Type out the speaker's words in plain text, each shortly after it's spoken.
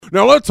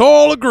Now let's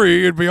all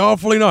agree it'd be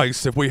awfully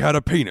nice if we had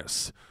a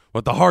penis.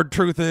 But the hard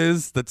truth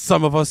is that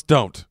some of us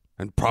don't,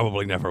 and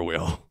probably never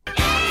will.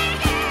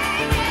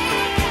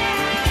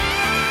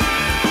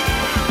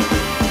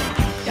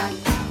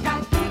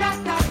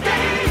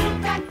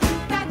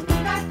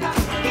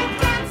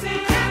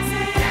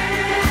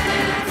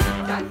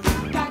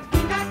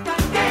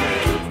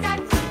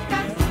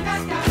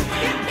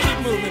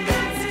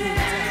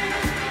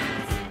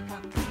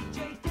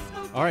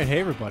 All right, hey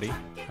everybody.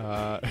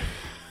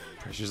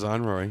 Pressure's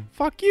on, Rory.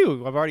 Fuck you.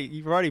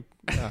 You've already.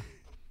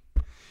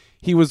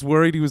 He was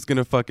worried he was going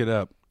to fuck it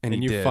up, and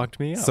he you did. fucked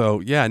me up. So,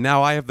 yeah,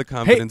 now I have the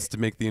confidence to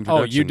make the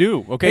introduction. Oh, you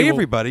do? Okay. Hey,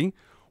 everybody.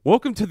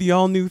 Welcome to the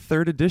all-new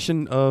third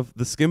edition of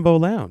the Skimbo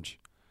Lounge.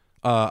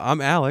 I'm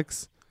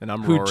Alex. And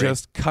I'm who Rory.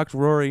 just cucked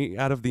Rory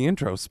out of the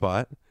intro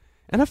spot,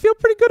 and I feel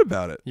pretty good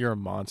about it. You're a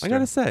monster. I got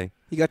to say.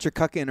 You got your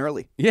cuck in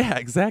early. Yeah,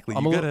 exactly.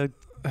 You got to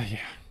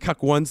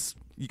cuck once.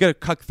 You got to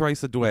cuck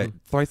thrice a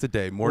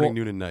day, morning,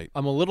 noon, and night.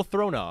 I'm a little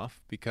thrown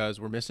off because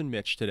we're missing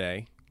Mitch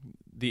today.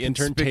 The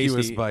intern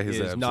Conspicuous Tasty by his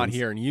is not absence.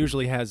 here and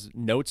usually has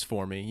notes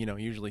for me. You know,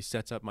 usually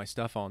sets up my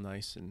stuff all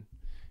nice, and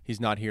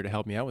he's not here to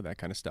help me out with that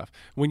kind of stuff.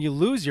 When you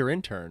lose your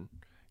intern,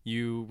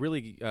 you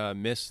really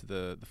miss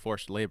the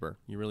forced labor.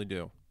 You really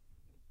do.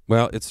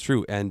 Well, it's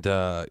true. And,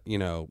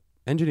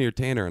 Engineer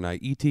Tanner and I,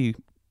 E.T.,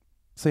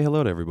 say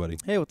hello to everybody.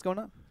 Hey, what's going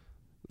on?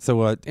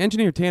 So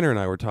Engineer Tanner and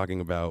I were talking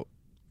about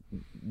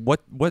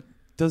what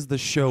does the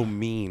show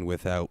mean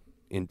without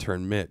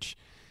intern Mitch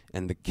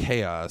and the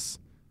chaos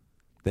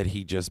that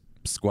he just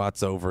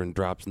squats over and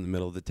drops in the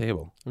middle of the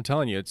table. I'm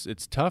telling you,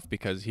 it's tough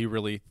because he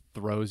really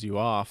throws you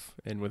off,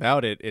 and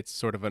without it, it's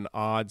sort of an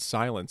odd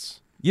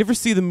silence. You ever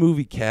see the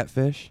movie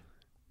Catfish?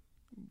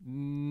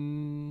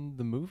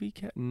 The movie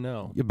cat?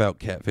 No. About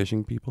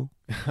catfishing people?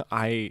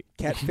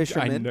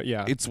 Catfisherman?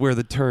 Yeah. It's where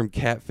the term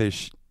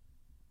catfish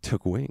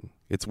took wing.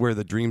 It's where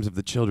the dreams of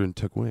the children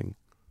took wing.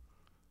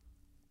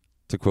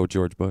 To quote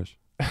George Bush.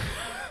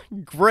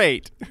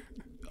 Great.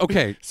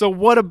 Okay. So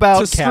what about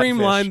to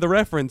streamline catfish? the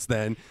reference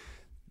then,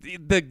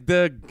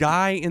 the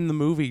guy in the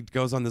movie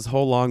goes on this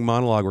whole long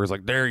monologue where he's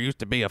like, there used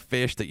to be a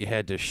fish that you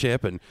had to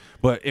ship,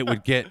 but it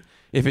would get,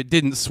 if it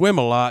didn't swim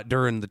a lot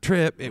during the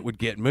trip, it would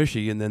get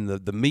mushy and then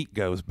the meat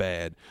goes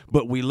bad.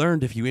 But we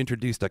learned if you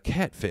introduced a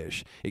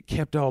catfish, it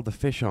kept all the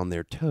fish on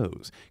their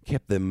toes,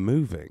 kept them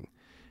moving.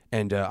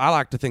 And I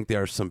like to think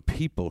there are some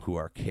people who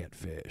are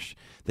catfish.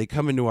 They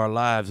come into our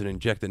lives and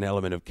inject an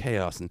element of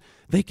chaos, and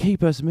they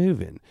keep us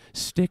moving,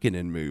 sticking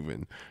and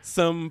moving.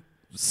 Some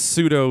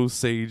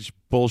pseudo-sage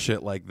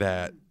bullshit like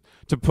that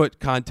to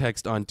put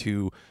context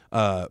onto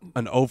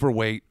an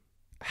overweight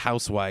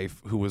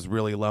housewife who was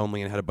really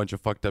lonely and had a bunch of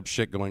fucked up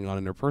shit going on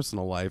in her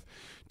personal life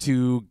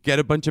to get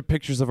a bunch of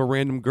pictures of a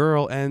random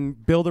girl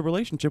and build a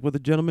relationship with a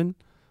gentleman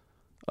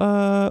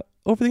over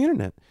the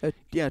internet.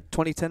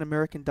 2010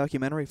 American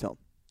documentary film.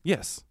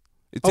 Yes.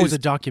 It's a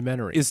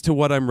documentary. Is to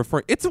what I'm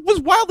referring. It was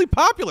wildly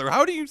popular.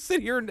 How do you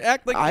sit here and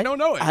act like you don't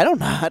know it? I don't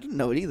know. I didn't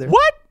know it either.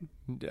 What?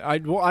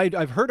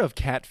 I've heard of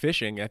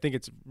catfishing. I think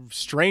it's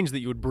strange that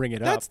you would bring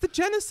it up. That's the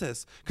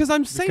genesis. Because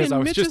I'm saying because I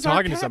was Mitch just is our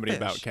talking to somebody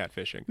catfish. about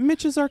catfishing.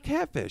 Mitch is our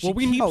catfish. Well,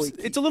 He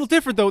keeps- it's a little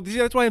different though.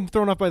 That's why I'm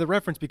thrown off by the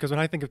reference, because when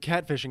I think of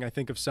catfishing, I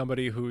think of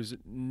somebody who's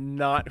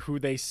not who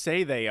they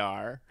say they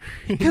are.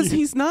 because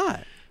he's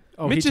not.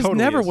 Oh, Mitch he is totally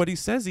never is. what he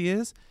says he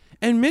is.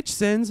 And Mitch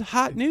sends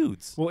hot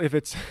nudes. Well, if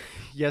it's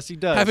yes, he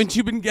does. Haven't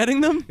you been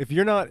getting them? If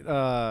you're not,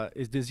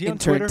 is he on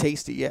Intern Twitter?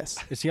 Tasty, yes.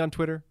 Is he on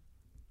Twitter?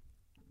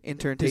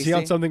 Intern Is Tasty. he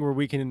on something where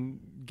we can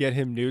get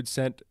him nudes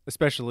sent,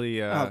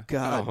 especially? Oh,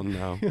 God. Oh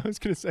no. I was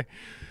gonna say,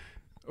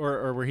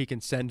 or where he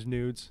can send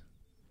nudes.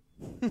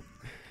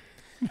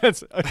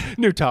 That's a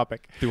new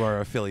topic. Through our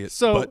affiliate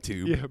So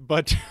ButtTube. yeah,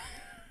 but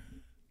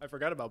I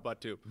forgot about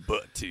ButtTube.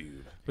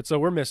 ButtTube. But so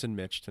we're missing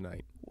Mitch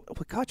tonight.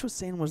 What Koch was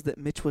saying was that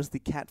Mitch was the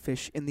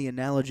catfish in the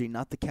analogy,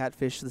 not the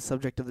catfish, the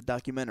subject of the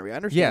documentary. I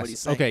understand what he's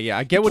saying. Okay. Yeah,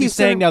 I get what he's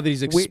saying now that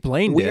he's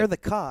explained we it. are the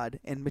cod,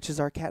 and Mitch is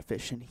our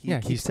catfish, and he yeah,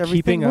 keeps he's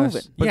everything keeping moving.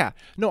 us. Yeah,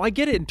 no, I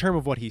get it in terms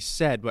of what he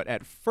said, but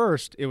at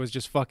first it was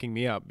just fucking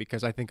me up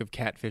because I think of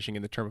catfishing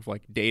in the term of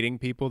like dating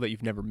people that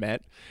you've never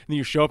met, and then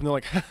you show up and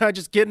they're like,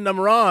 "Just kidding, I'm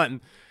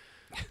Ron."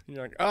 And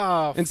you're like,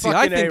 "Oh, And see,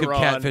 I fucking think A, of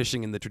Ron."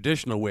 catfishing in the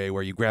traditional way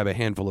where you grab a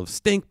handful of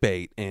stink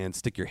bait and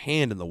stick your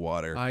hand in the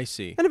water. I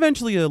see. And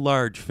eventually a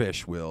large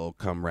fish will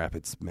come wrap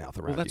its mouth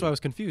around Well, that's you. why I was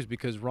confused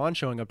because Ron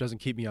showing up doesn't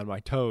keep me on my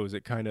toes.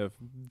 It kind of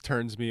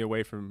turns me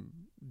away from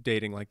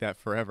dating like that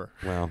forever.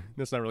 Well,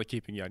 That's not really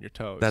keeping you on your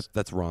toes.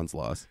 that's Ron's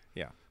loss.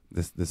 yeah.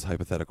 This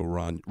hypothetical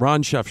Ron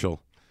Shefschel.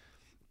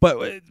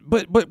 But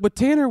what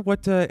Tanner,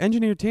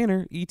 Engineer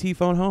Tanner, ET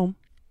phone home,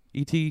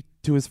 ET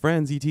to his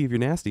friends, ET if you're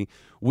nasty.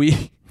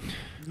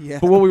 Yeah.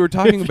 But what we were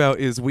talking about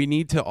is we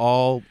need to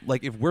all,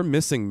 like, if we're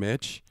missing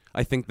Mitch,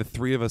 I think the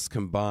three of us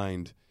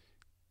combined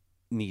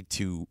need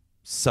to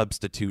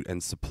substitute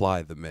and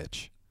supply the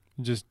Mitch.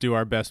 Just do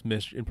our best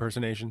Mitch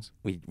impersonations.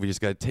 We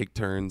just got to take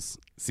turns.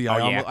 See, Oh,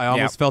 I yeah,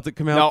 almost yeah. felt it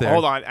come out there.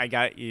 Hold on. I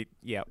got it.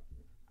 Yep.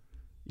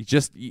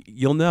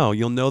 You'll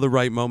know the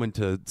right moment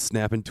to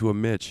snap into a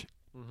Mitch.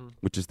 Mm-hmm.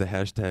 which is the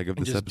hashtag of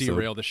And this just episode.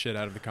 derail the shit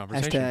out of the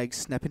conversation. Hashtag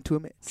snap into a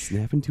Mitch.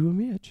 Snap into a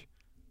Mitch.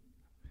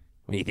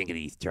 What do you think of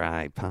these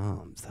dry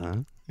palms, huh?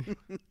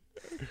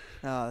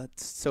 Oh,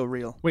 that's so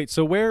real. Wait,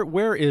 so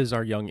where is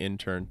our young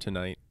intern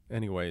tonight?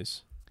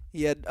 Anyways,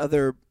 He had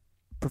other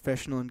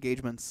professional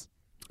engagements.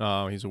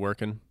 oh, he's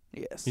working.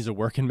 Yes. He's a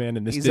working man,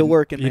 and this He's a didn't-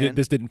 working he did- man.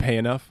 this didn't pay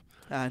enough.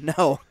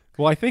 No.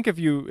 Well, I think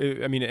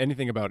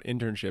anything about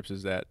internships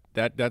is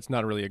that's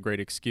not really a great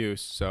excuse.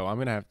 So I'm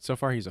gonna have. So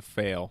far, he's a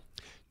fail.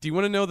 Do you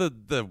want to know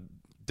the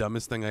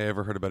dumbest thing I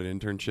ever heard about an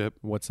internship?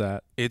 What's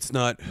that? It's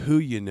not who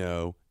you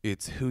know,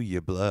 it's who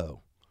you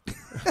blow.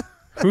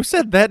 Who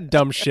said that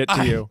dumb shit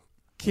to you?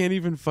 Can't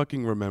even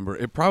fucking remember.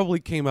 It probably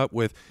came up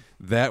with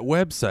that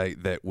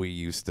website that we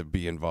used to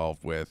be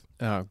involved with.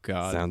 Oh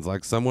God, Sounds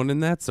like someone in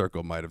that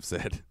circle might have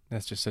said.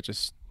 that's just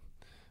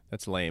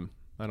that's lame.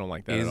 I don't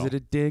like that Is at all. it a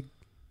dig?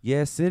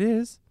 Yes, it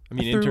is. I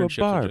mean, threw a internships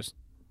are barb. just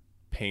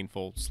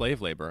painful slave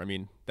labor. I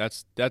mean,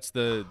 that's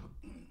the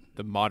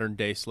modern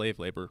day slave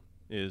labor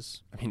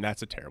is. I mean,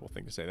 that's a terrible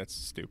thing to say. That's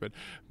stupid.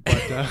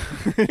 But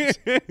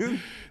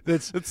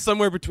It's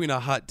somewhere between a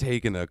hot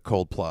take and a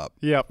cold plop.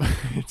 yep,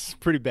 it's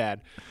pretty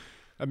bad.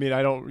 I mean,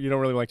 you don't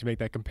really like to make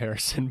that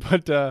comparison,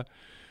 but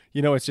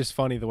it's just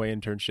funny the way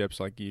internships,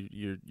 like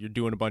you're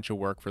doing a bunch of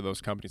work for those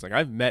companies. Like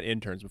I've met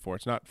interns before.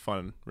 It's not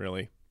fun,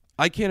 really.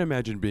 I can't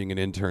imagine being an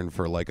intern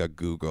for like a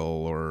Google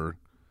or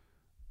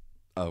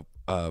a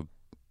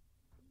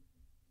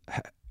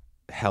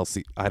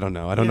Halcyon. I don't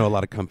know. I don't know a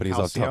lot of companies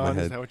off the top of my Halcyon,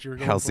 head. is that what you were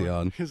going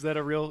Halcyon. for? Is that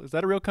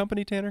a real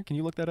company, Tanner? Can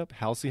you look that up?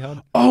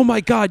 Halcyon? Oh my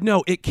God,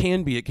 no! It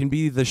can be. It can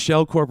be the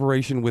shell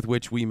corporation with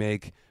which we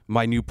make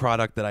my new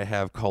product that I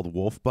have called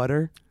Wolf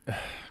Butter. God.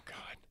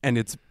 And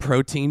it's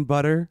protein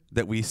butter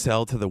that we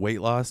sell to the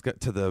weight loss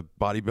to the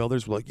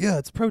bodybuilders. We're like, yeah,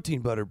 it's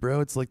protein butter, bro.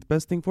 It's like the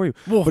best thing for you.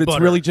 Wolf but it's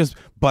butter. really just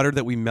butter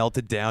that we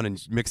melted down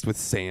and mixed with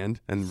sand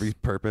and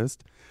repurposed.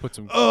 Put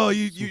some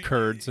You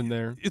curds in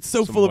there. It's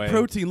so some full whey. of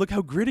protein. Look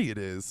how gritty it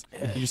is.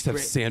 You just have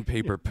Great.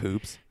 sandpaper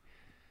poops.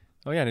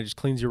 Oh yeah, and it just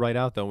cleans you right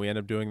out. Though we end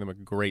up doing them a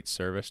great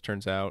service.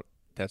 Turns out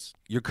that's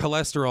Your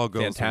cholesterol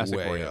goes fantastic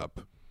for way you.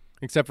 up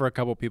except for a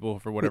couple people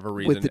for whatever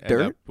With reason the end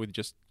up dirt? with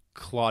just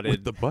clotted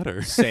with the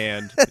butter.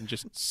 sand and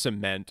just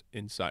cement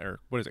inside, or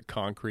what is it,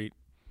 concrete?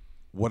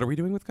 What are we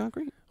doing with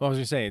concrete? Well, I was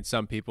just saying,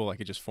 some people like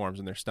it just forms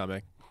in their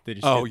stomach. They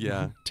just Oh get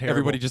yeah, terrible.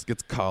 everybody just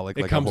gets colic.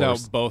 It like comes a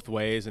horse. out both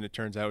ways, and it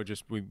turns out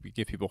we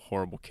give people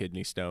horrible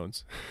kidney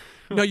stones.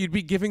 No, you'd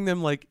be giving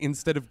them like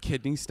instead of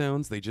kidney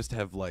stones, they just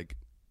have like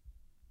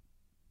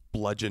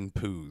bludgeon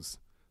poos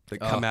that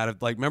come out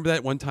of like. Remember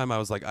that one time I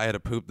was like, I had a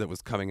poop that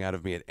was coming out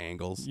of me at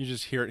angles. You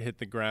just hear it hit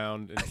the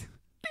ground, and it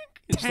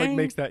just like Tang.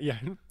 makes that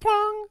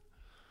pong.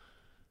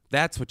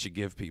 That's what you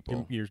give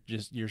people.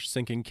 You're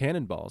sinking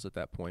cannonballs at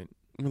that point.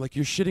 You're like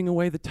you're shitting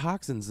away the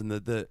toxins and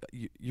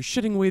you're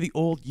shitting away the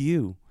old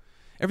you,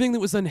 everything that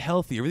was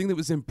unhealthy, everything that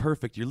was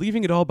imperfect. You're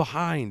leaving it all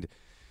behind.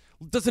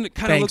 Doesn't it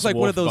kind of look Thanks, like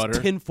one of Wolf those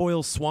Butter.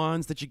 tinfoil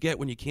swans that you get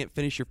when you can't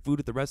finish your food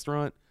at the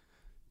restaurant?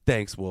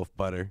 Thanks, Wolf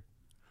Butter.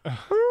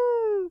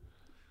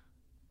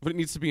 But it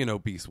needs to be an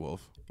obese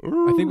wolf.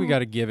 I think we got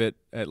to give it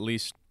at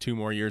least 2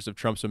 more years of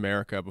Trump's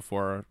America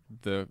before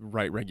the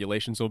right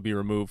regulations will be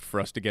removed for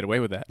us to get away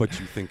with that. But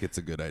you think it's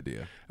a good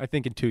idea. I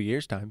think in 2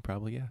 years' time,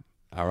 probably, yeah.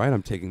 All right,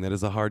 I'm taking that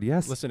as a hard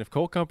yes. Listen, if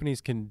coal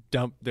companies can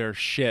dump their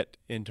shit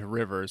into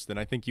rivers, then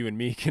I think you and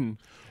me can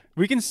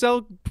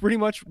sell pretty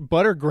much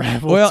butter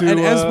gravel. Well, to, and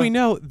as we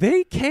know,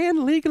 they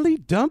can legally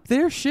dump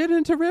their shit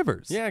into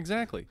rivers. yeah,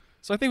 exactly.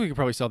 So I think we could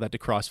probably sell that to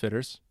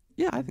CrossFitters.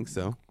 Yeah, I think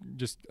so.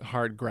 Just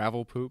hard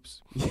gravel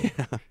poops.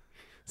 Yeah.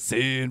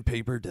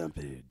 Sandpaper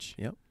dumpage.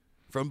 Yep.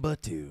 From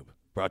ButtTube.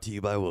 Brought to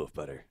you by Wolf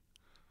Butter.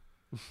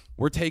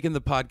 We're taking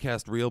the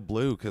podcast real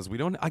blue because we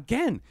don't,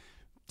 again,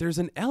 there's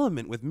an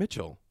element with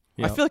Mitchell.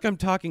 I Yep. feel like I'm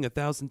talking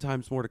 1,000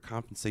 times more to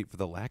compensate for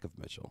the lack of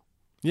Mitchell.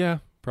 Yeah,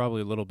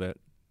 probably a little bit.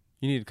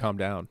 You need to calm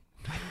down.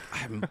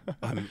 I'm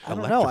I don't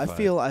know. I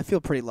electrified.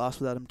 feel pretty lost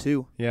without him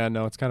too. Yeah,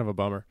 no, it's kind of a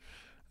bummer.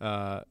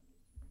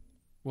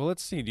 Well,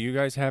 let's see. Do you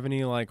guys have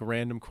any like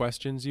random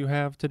questions you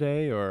have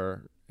today,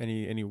 or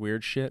any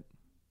weird shit?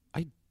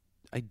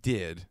 I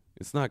did.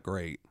 It's not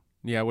great.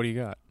 Yeah, what do you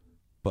got?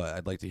 But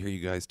I'd like to hear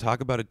you guys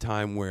talk about a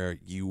time where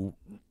you,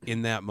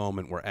 in that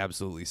moment, were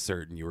absolutely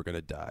certain you were going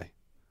to die.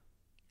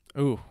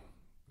 Ooh,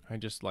 I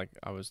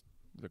was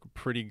like a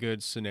pretty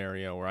good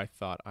scenario where I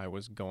thought I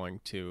was going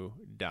to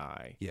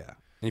die. Yeah.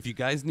 And if you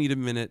guys need a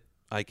minute,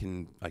 I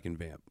can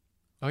vamp.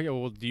 Oh yeah,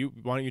 well,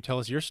 why don't you tell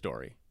us your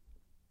story?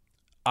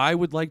 I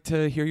would like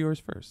to hear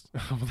yours first.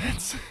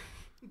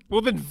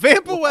 Well, then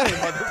vamp away,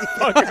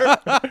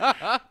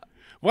 motherfucker.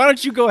 Why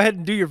don't you go ahead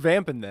and do your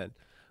vamping then?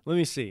 Let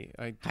me see.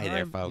 Hi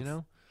there, folks. You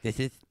know? This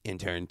is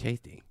Intern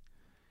Tasty.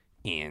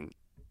 And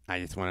I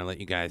just want to let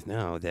you guys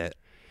know that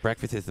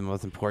breakfast is the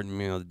most important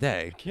meal of the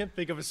day. I can't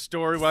think of a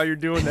story while you're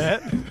doing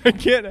that. I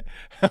can't.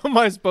 How am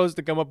I supposed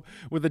to come up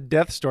with a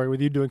death story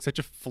with you doing such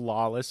a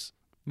flawless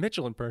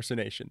Mitchell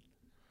impersonation?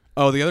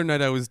 Oh, the other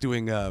night I was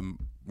doing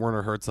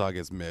Werner Herzog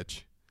as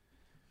Mitch.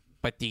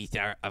 But these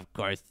are, of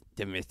course,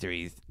 the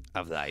mysteries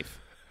of life,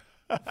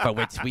 for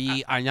which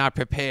we are not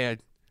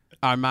prepared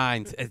Our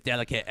minds as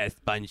delicate as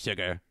spun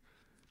sugar.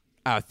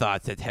 Our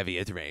thoughts as heavy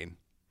as rain.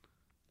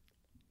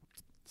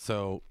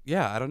 So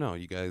yeah, I don't know,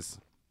 you guys.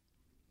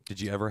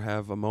 Did you ever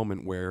have a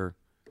moment where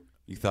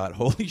you thought,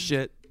 "Holy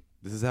shit,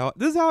 this is how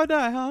I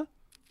die, huh?"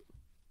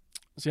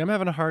 See, I'm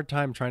having a hard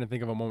time trying to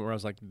think of a moment where I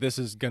was like, this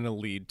is going to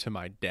lead to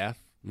my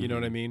death. You know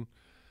what I mean?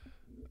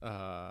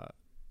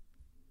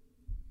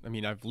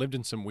 I've lived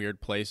in some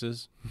weird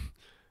places,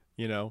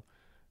 you know,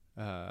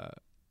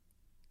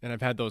 and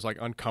I've had those like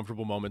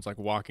uncomfortable moments like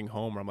walking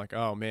home where I'm like,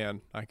 oh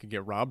man, I could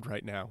get robbed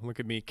right now. Look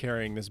at me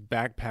carrying this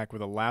backpack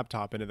with a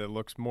laptop in it that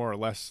looks more or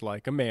less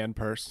like a man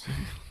purse.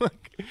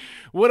 Like,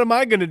 what am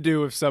I going to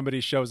do if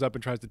somebody shows up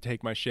and tries to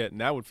take my shit?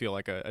 And that would feel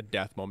like a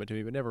death moment to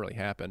me, but it never really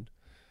happened.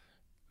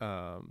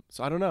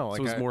 So I don't know. Like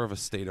So it's more of a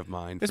state of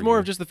mind. it's for more you.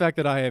 of just the fact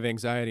that I have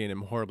anxiety and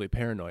am horribly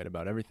paranoid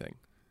about everything.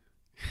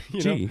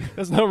 You Gee. know,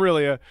 that's not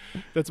really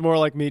that's more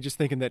like me just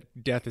thinking that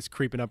death is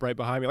creeping up right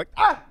behind me, like,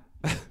 ah!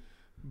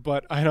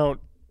 But I don't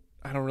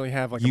really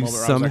have like a You moment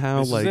where somehow, I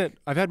was like, this is like- it.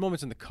 I've had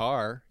moments in the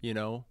car, you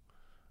know,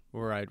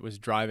 where I was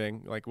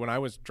driving, like when I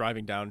was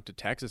driving down to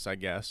Texas, I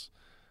guess,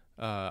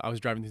 I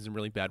was driving through some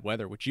really bad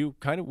weather, which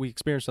we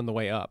experienced on the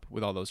way up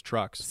with all those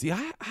trucks. See,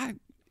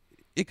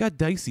 it got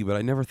dicey, but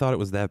I never thought it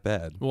was that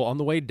bad. Well, on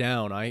the way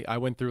down, I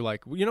went through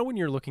like, you know, when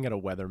you're looking at a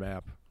weather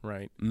map,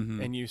 right?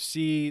 Mm-hmm. And you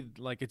see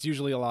like it's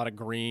usually a lot of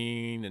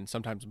green and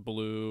sometimes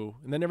blue,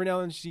 and then every now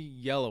and then you see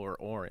yellow or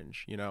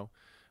orange, you know?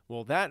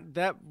 Well,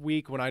 that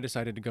week when I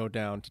decided to go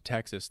down to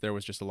Texas, there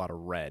was just a lot of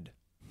red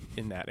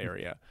in that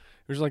area.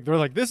 They're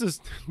like this is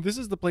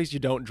the place you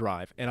don't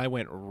drive, and I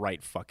went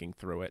right fucking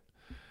through it.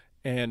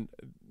 And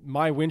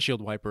my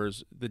windshield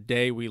wipers, the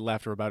day we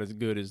left, were about as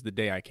good as the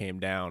day I came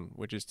down,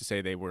 which is to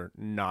say they were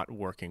not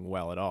working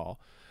well at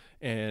all.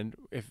 And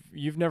if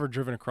you've never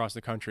driven across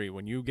the country,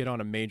 when you get on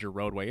a major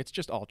roadway, it's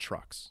just all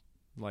trucks.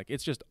 Like,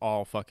 it's just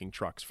all fucking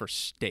trucks for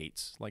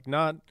states. Like,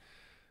 not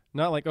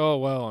like, oh,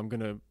 well, I'm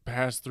going to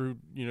pass through,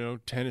 you know,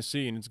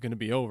 Tennessee and it's going to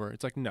be over.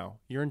 It's like, no,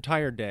 your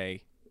entire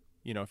day,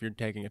 you know, if you're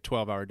taking a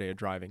 12-hour day of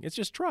driving, it's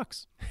just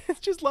trucks. It's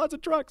just lots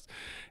of trucks.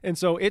 And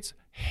so it's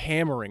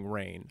hammering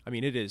rain. I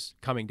mean, it is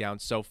coming down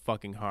so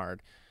fucking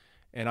hard.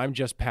 And I'm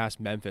just past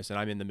Memphis, and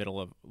I'm in the middle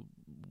of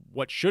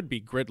what should be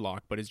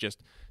gridlock, but is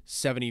just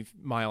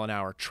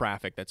 70-mile-an-hour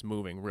traffic that's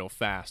moving real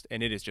fast.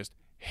 And it is just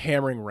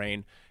hammering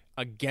rain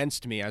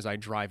against me as I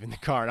drive in the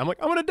car. And I'm like,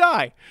 I'm going to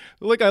die.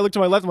 Like, I look to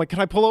my left. I'm like, can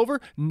I pull over?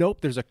 Nope,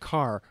 there's a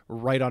car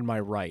right on my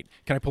right.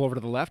 Can I pull over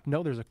to the left?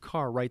 No, there's a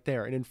car right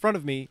there. And in front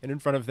of me and in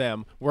front of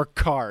them were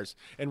cars.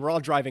 And we're all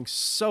driving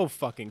so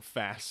fucking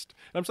fast.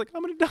 And I'm just like,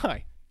 I'm going to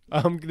die.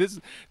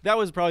 That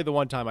was probably the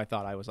one time I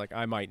thought I was like,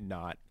 I might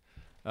not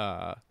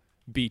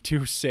be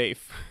too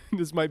safe.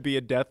 This might be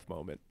a death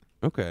moment.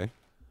 Okay,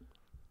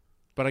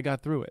 But I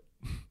got through it.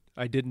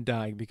 I didn't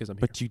die because I'm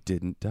here. but you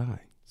didn't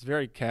die. It's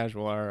very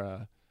casual.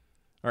 Our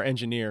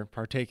engineer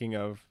partaking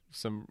of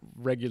some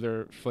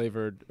regular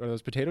flavored, are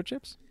those potato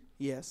chips?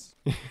 Yes.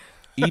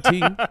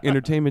 E.T.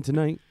 Entertainment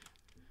Tonight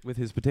with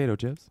his potato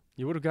chips.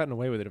 You would have gotten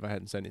away with it if I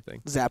hadn't said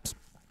anything. Zaps.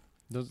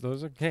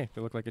 Those are, hey,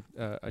 they look like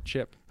a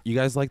chip. You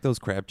guys like those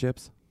crab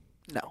chips?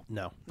 No,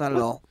 No. not at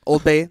all.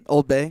 Old Bay.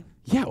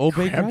 Yeah, Old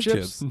Bay crab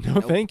chips. No,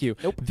 Nope. thank you.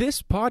 Nope.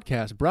 This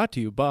podcast brought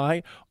to you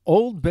by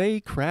Old Bay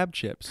crab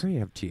chips.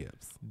 Crab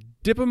chips.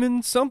 Dip them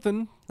in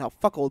something. No,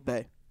 fuck Old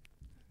Bay.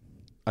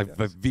 I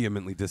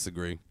vehemently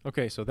disagree.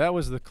 Okay, so that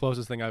was the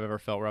closest thing I've ever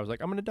felt where I was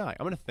like, I'm going to die.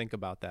 I'm going to think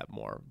about that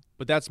more.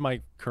 But that's my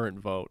current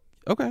vote.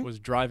 Okay, Was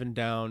driving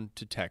down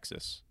to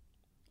Texas.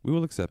 we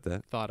will accept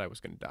that. Thought I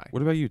was going to die.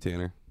 What about you,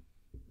 Tanner?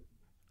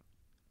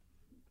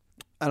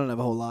 I don't have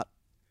a whole lot.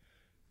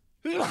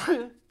 Bless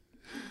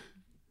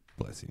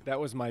you. That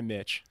was my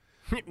Mitch.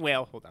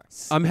 Well, hold on.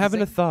 I'm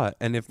having a Sneezing. thought,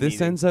 and if this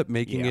Sneezing. ends up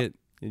making Yeah.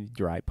 it,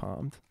 Dry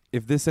palmed.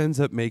 if this ends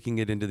up making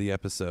it into the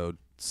episode,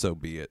 so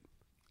be it.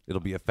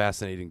 It'll be a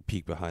fascinating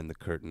peek behind the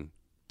curtain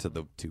to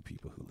the two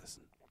people who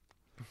listen.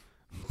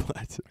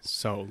 But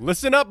So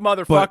listen up, But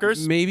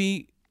motherfuckers.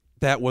 maybe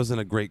that wasn't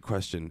a great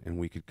question, and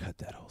we could cut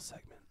that whole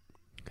segment.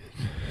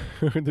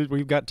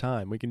 We've got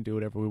time. We can do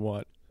whatever we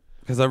want.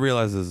 Because I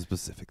realize there's a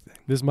specific thing.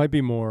 This might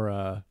be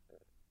more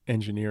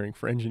engineering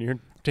for engineer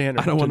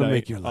Tanner. I don't want to tonight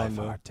make your on life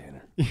the- hard,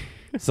 Tanner.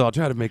 So I'll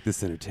try to make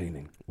this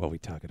entertaining while we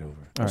talk it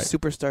over. All right.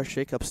 Superstar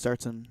Shakeup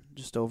starts in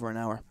just over an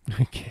hour.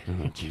 Okay. Oh,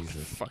 Get the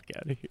Jesus. fuck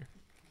out of here.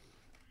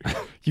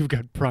 You've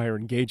got prior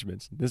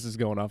engagements. This is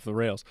going off the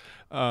rails.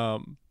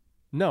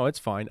 No, it's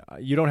fine.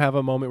 You don't have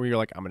a moment where you're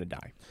like, I'm going to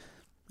die.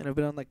 And I've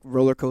been on like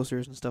roller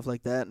coasters and stuff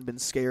like that and been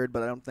scared,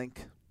 but I don't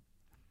think,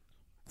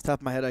 off the top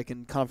of my head, I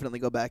can confidently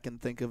go back and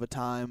think of a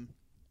time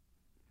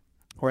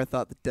where I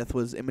thought that death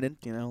was imminent,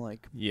 you know,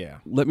 like, Yeah.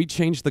 Let me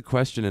change the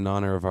question in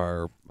honor of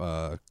our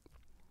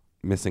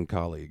missing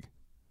colleague.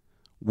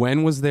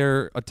 When was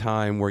there a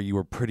time where you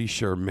were pretty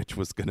sure Mitch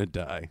was going to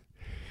die?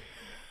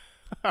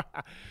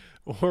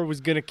 Or was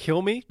going to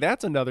kill me?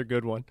 That's another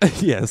good one.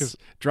 Yes. Because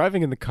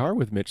driving in the car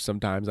with Mitch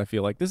sometimes I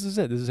feel like this is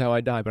it. This is how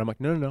I die. But I'm like,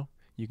 no.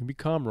 You can be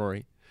calm,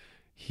 Rory.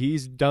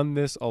 He's done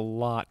this a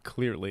lot,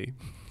 clearly.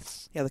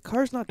 yeah, the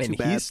car's not too And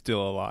bad. he's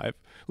still alive.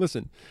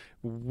 Listen,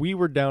 We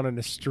were down in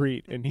the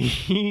street, and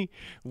he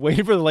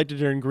waited for the light to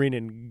turn green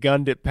and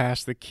gunned it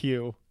past the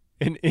queue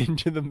and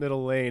into the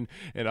middle lane,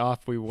 and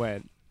off we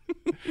went.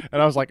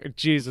 And I was like,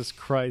 Jesus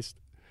Christ.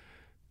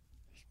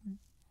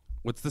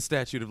 What's the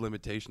statute of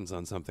limitations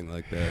on something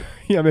like that?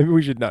 Yeah, maybe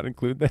we should not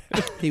include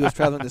that. He was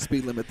traveling the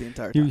speed limit the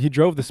entire time. He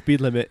drove the speed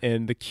limit,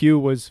 and the queue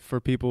was for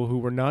people who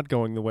were not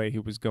going the way he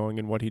was going,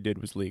 and what he did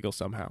was legal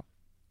somehow.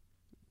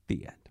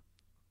 The end.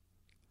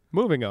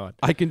 Moving on.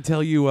 I can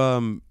tell you,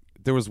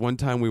 there was one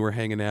time we were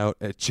hanging out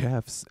at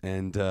Jeff's,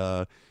 and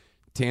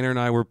Tanner and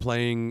I were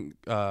playing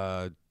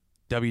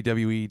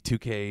WWE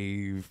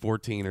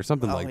 2K14 or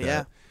something like yeah.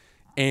 that.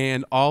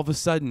 And all of a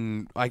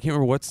sudden, I can't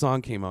remember what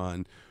song came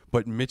on,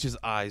 but Mitch's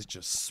eyes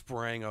just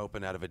sprang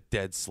open out of a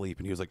dead sleep,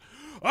 and he was like,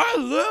 I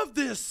love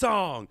this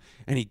song!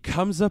 And he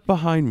comes up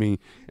behind me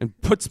and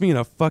puts me in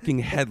a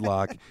fucking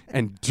headlock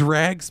and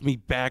drags me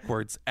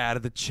backwards out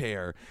of the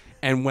chair.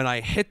 And when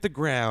I hit the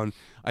ground,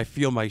 I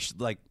feel my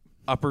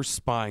upper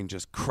spine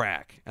just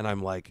crack, and I'm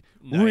like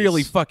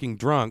really fucking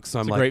drunk. So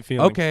I'm a like, great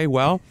feeling. okay,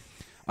 well,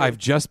 I've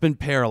just been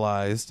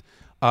paralyzed.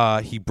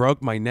 He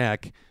broke my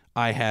neck.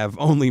 I have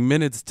only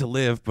minutes to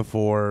live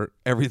before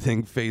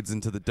everything fades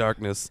into the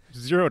darkness.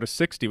 0 to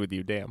 60 with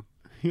you, damn.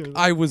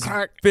 I was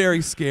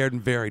very scared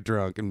and very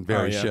drunk and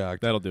very yeah.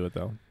 shocked. That'll do it,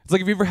 though. It's like,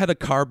 have you ever had a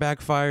car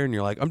backfire and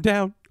you're like, I'm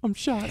down, I'm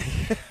shot.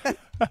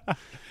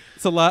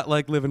 It's a lot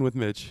like living with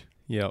Mitch.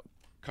 Yep.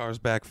 Cars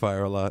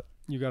backfire a lot.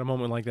 You got a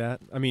moment like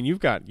that? I mean,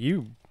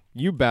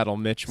 you battle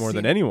Mitch more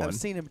than anyone. I've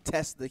seen him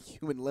test the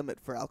human limit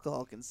for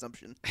alcohol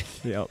consumption.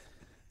 Yep.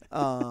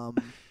 Um,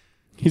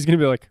 He's gonna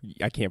be like,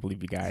 I can't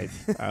believe you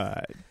guys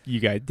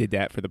did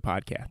that for the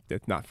podcast.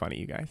 That's not funny,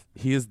 you guys.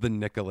 He is the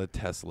Nikola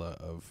Tesla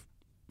of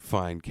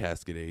fine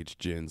casket aged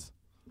gins.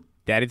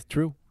 That is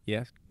true.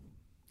 Yes.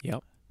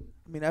 Yep.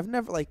 I mean, I've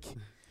never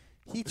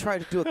he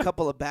tried to do a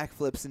couple of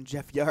backflips in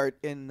Jeff's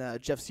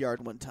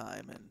yard one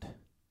time, and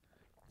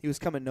he was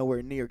coming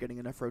nowhere near getting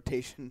enough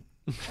rotation.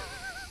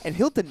 And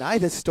he'll deny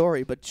this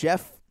story, but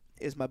Jeff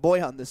is my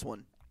boy on this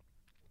one.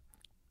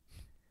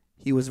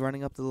 He was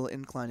running up the little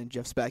incline in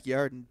Jeff's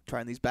backyard and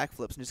trying these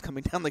backflips and just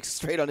coming down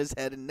straight on his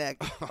head and neck.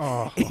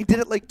 Oh. And he did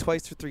it 2 or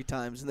 3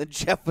 times, and then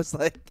Jeff was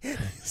Stop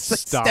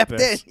stepped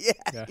it. in. Yeah.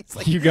 Yeah. He's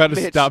like, You got to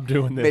Mitch, stop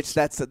doing this.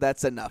 Mitch,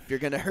 that's enough. You're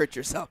gonna hurt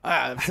yourself.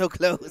 I'm so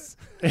close.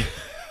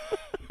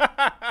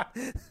 I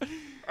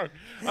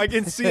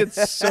can see it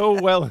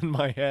so well in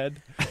my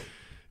head.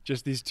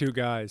 Just these two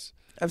guys.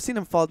 I've seen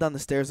him fall down the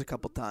stairs a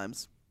couple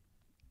times.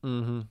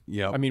 Mm-hmm.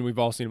 Yeah. I mean, we've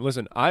all seen him.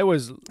 Listen, I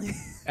was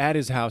at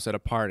his house at a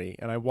party,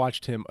 and I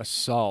watched him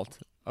assault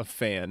a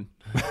fan,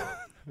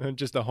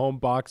 just a home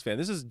box fan.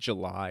 This is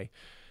July,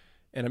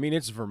 and I mean,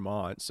 it's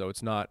Vermont, so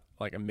it's not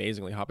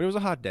amazingly hot, but it was a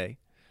hot day.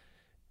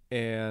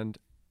 And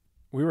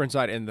we were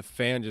inside, and the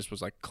fan just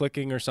was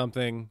clicking or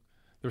something.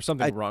 There was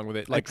something wrong with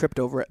it. I tripped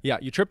over it. Yeah,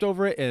 you tripped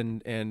over it,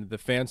 and the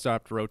fan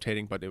stopped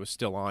rotating, but it was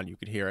still on. You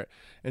could hear it.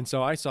 And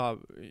so I saw,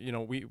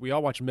 we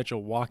all watched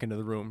Mitchell walk into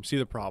the room, see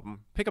the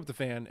problem, pick up the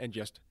fan, and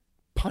just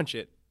punch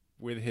it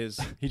with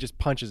he just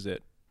punches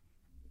it.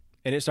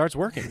 And it starts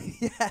working.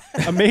 Yeah.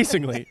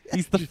 Amazingly.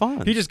 He's the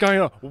fun. He just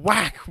got,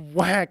 whack,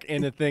 whack,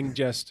 and the thing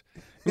just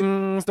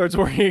starts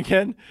working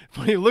again.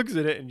 But he looks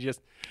at it and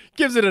just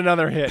gives it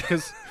another hit,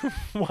 because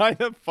why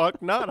the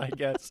fuck not, I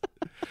guess.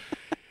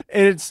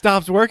 And it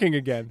stops working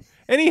again.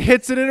 And he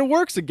hits it and it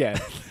works again.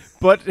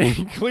 But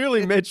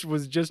clearly Mitch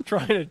was just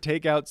trying to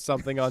take out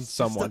something on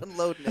someone. Just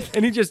unloading it.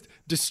 And he just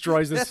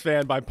destroys this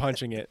fan by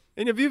punching it.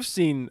 And if you've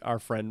seen our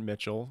friend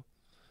Mitchell,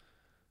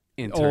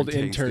 old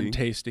intern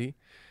Tasty,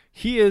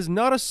 he is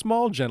not a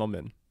small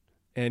gentleman.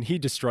 And he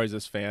destroys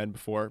this fan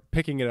before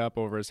picking it up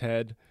over his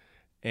head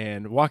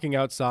and walking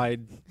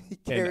outside. He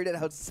carried it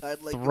outside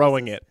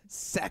throwing it.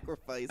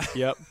 Sacrifice.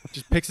 Yep.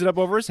 Just picks it up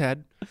over his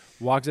head,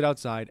 walks it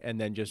outside, and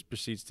then just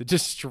proceeds to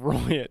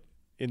destroy it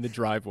in the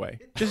driveway.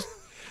 Just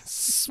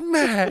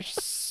smash,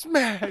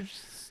 smash.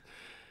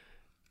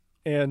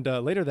 And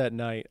later that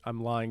night,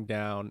 I'm lying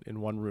down in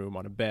one room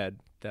on a bed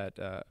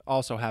that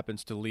also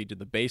happens to lead to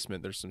the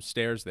basement. There's some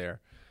stairs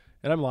there.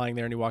 And I'm lying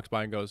there, and he walks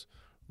by and goes,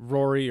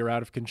 Rory, you're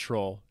out of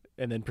control.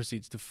 And then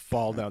proceeds to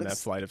fall down that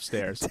flight of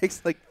stairs. Takes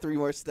 3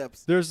 more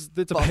steps. It's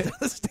down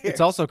the stairs.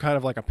 It's also kind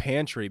of like a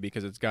pantry,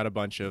 because it's got a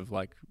bunch of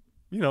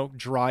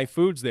dry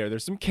foods there.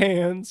 There's some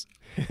cans,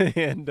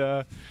 and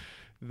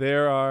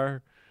there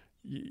are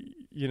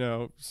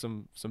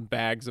some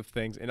bags of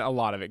things, and a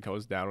lot of it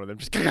goes down with them.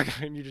 Just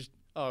and you just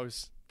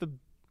it's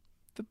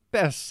the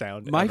best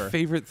sound My ever.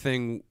 favorite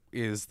thing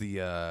is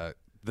the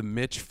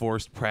Mitch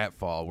forced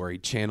pratfall, where he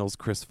channels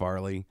Chris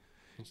Farley.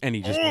 And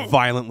he just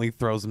violently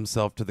throws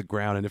himself to the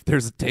ground. And if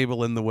there's a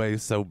table in the way,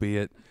 so be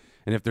it.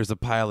 And if there's a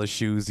pile of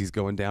shoes, he's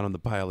going down on the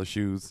pile of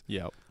shoes.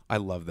 Yep. I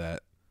love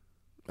that.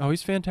 Oh,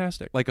 he's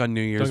fantastic. Like on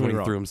New Year's Don't get when me he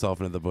wrong. threw himself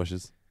into the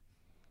bushes.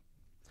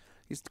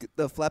 He's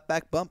the flat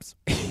back bumps.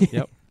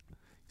 Yep.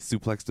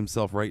 Suplexed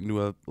himself right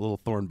into a little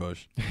thorn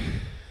bush.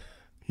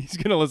 He's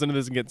going to listen to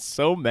this and get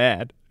so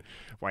mad.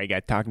 Why you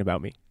guys talking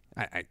about me?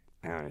 I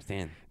don't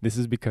understand. This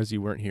is because you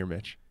weren't here,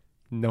 Mitch.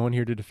 No one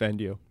here to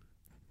defend you.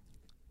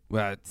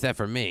 Well, except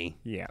for me.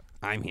 Yeah.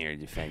 I'm here to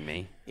defend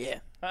me. Yeah.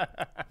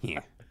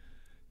 Here.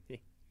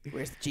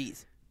 Where's the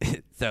cheese?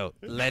 So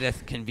let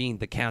us convene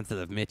the Council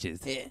of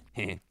Mitches.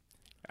 Yeah.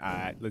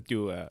 Let's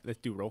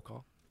do roll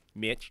call.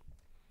 Mitch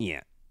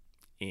Yeah.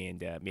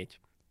 and Mitch.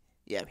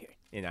 Yeah, I'm here.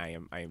 And I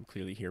am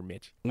clearly here,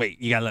 Mitch. Wait,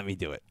 you gotta let me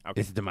do it. Okay.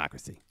 This is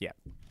democracy. Yeah.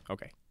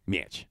 Okay.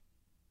 Mitch.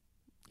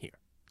 Here.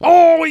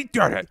 Oh, he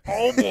did it.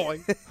 Oh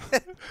boy.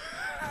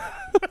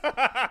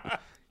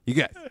 You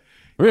guys,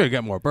 we're gonna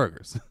get more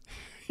burgers.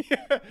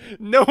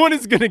 No one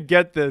is gonna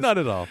get this. Not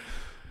at all.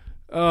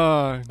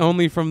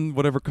 Only from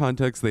whatever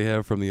context they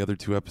have from the other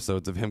 2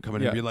 episodes of him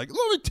coming in Yeah. and being like,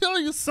 "Let me tell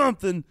you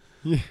something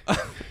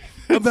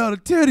about a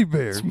teddy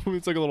bear."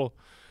 It's like a little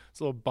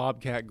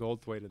Bobcat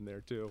Goldthwait in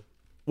there too.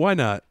 Why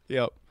not?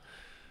 Yep.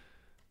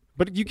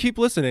 But you keep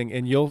listening,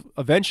 and you'll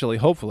eventually,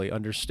 hopefully,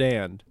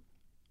 understand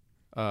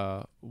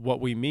what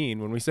we mean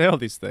when we say all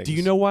these things. Do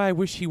you know why I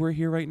wish he were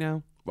here right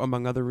now?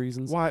 Among other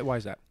reasons. why? Why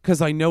is that? Because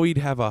I know he'd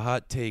have a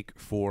hot take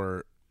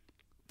for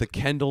the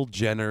Kendall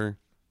Jenner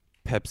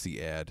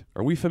Pepsi ad.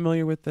 Are we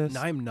familiar with this?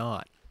 No, I'm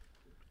not.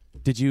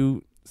 Did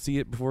you see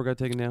it before it got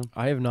taken down?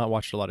 I have not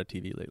watched a lot of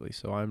TV lately,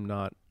 so I have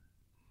not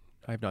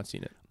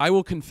seen it. I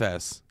will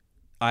confess,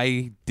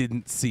 I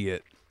didn't see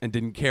it and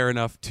didn't care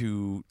enough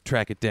to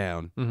track it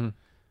down. Mm-hmm.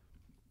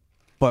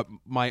 But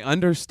my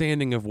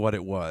understanding of what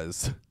it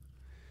was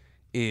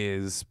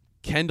is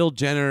Kendall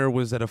Jenner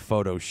was at a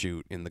photo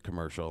shoot in the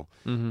commercial,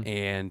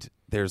 and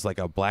there's like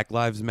a Black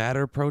Lives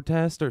Matter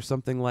protest or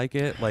something like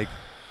it, like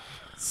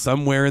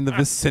somewhere in the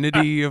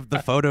vicinity of the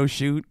photo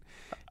shoot.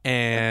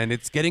 And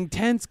it's getting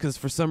tense because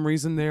for some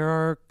reason there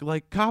are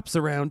like cops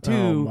around too.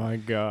 Oh my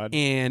god!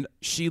 And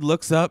she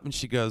looks up and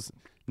she goes,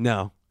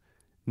 "No,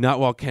 not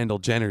while Kendall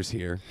Jenner's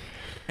here."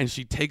 And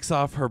she takes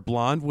off her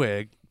blonde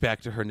wig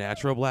back to her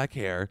natural black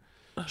hair.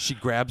 She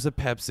grabs a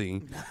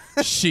Pepsi.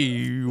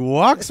 She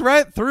walks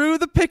right through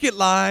the picket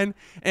line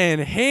and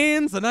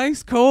hands an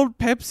ice cold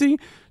Pepsi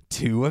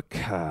to a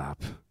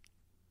cop.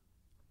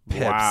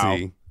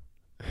 Pepsi.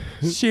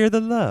 Share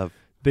the love.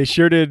 They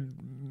sure did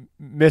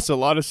miss a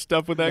lot of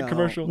stuff with that No.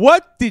 commercial.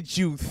 What did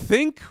you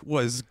think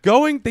was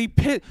going?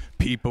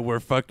 People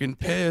were fucking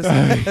pissed.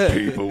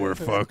 People were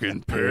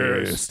fucking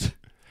pissed.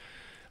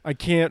 I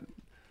can't.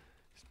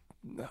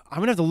 I'm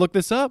gonna have to look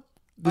this up.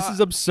 This is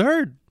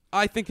absurd.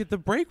 I think at the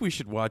break we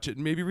should watch it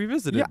and maybe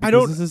revisit it. Yeah, I because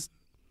don't- This is,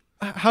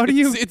 How do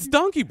you? It's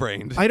donkey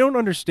brained. I don't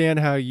understand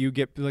how you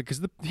get like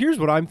because here's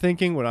what I'm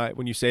thinking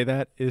when you say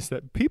that is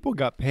that people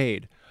got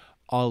paid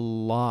a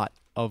lot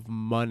of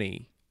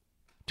money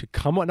to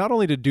come up, not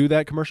only to do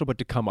that commercial but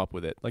to come up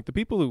with it. Like the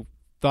people who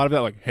thought of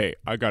that, like, hey,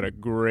 I got a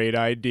great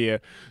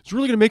idea. It's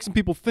really gonna make some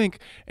people think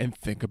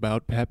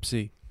about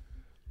Pepsi.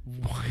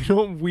 Why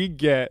don't we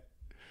get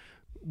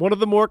one of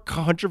the more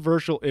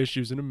controversial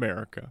issues in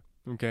America?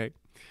 Okay.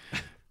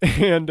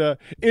 And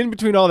in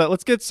between all that,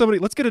 let's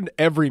get an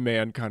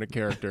everyman kind of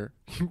character.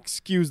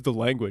 Excuse the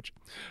language.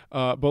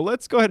 But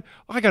let's go ahead.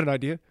 I got an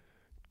idea.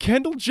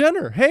 Kendall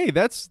Jenner. Hey,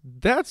 that's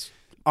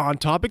on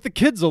topic. The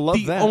kids will love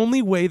The that.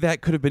 only way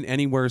that could have been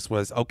any worse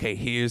was, okay,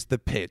 here's the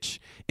pitch.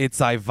 It's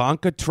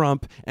Ivanka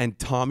Trump and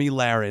Tommy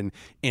Lahren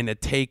in a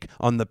take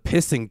on the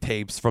pissing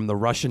tapes from the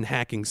Russian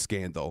hacking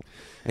scandal.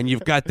 And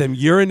you've got them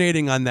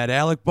urinating on that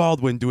Alec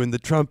Baldwin doing the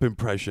Trump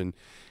impression.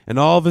 And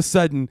all of a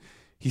sudden,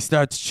 he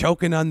starts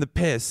choking on the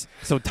piss.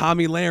 So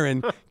Tommy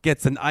Lahren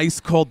gets an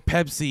ice-cold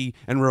Pepsi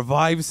and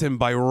revives him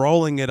by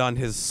rolling it on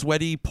his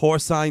sweaty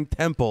porcine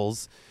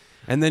temples.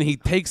 And then he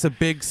takes a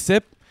big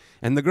sip,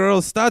 and the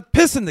girls start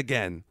pissing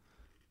again.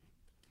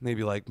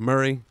 Maybe like,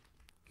 Murray,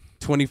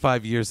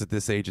 25 years at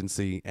this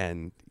agency,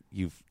 and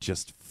you've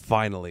just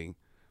finally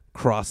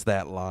crossed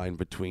that line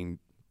between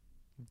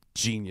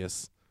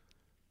genius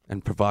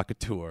and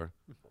provocateur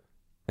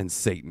and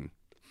Satan.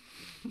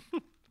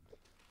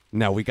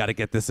 Now we got to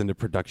get this into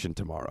production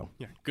tomorrow.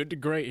 Yeah, good to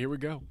great. Here we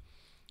go.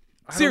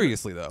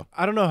 Seriously, though.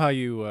 I don't know how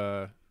you.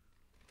 I'm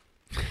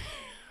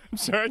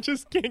sorry, I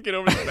just can't get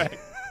over the fact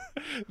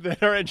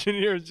that our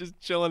engineer is just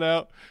chilling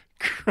out,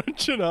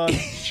 crunching on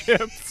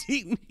chips.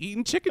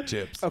 Eating chicken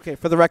chips. Okay,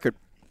 for the record,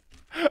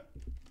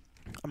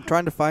 I'm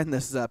trying to find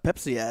this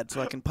Pepsi ad so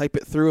I can pipe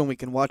it through and we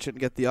can watch it and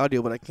get the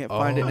audio, but I can't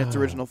find it in its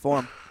original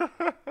form.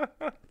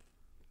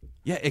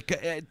 Yeah,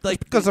 it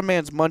like Because a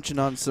man's munching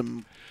on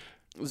some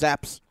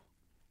Zaps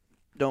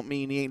don't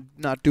mean he ain't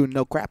not doing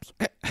no craps.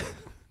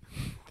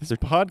 This is a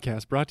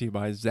podcast brought to you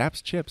by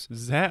Zaps Chips.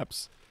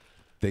 Zaps.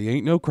 they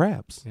ain't no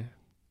craps. Yeah.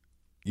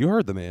 You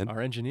heard the man. Our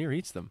engineer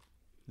eats them.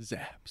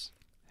 Zaps.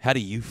 How do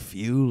you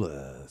feel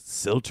a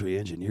sultry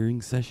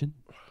engineering session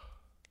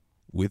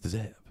with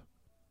Zap?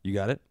 You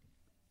got it?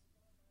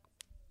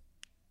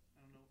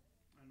 I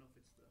don't know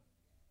if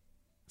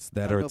it's I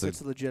that don't or know it's if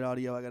it's legit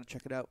audio. I got to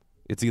check it out.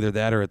 it's either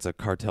that or it's a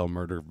cartel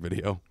murder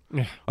video.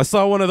 Yeah. I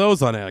saw one of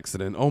those on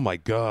accident. Oh my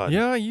god.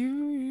 Yeah,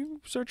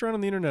 you search around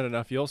on the internet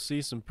enough, you'll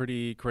see some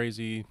pretty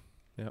crazy.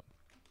 Yep.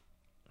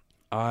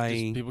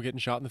 Just people getting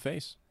shot in the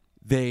face.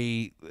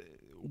 They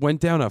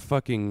went down a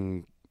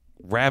fucking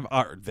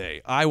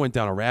I went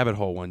down a rabbit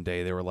hole one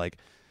day. They were like,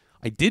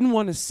 I didn't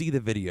want to see the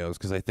videos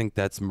because I think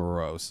that's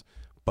morose.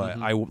 But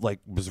Mm-hmm. I like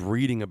was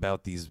reading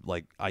about these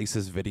like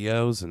ISIS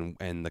videos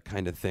and the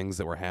kind of things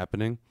that were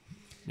happening.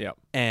 Yeah.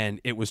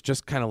 And it was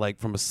just kind of like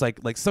from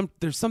a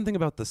there's something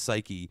about the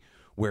psyche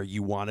where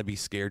you want to be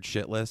scared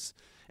shitless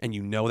and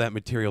you know that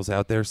material's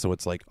out there, so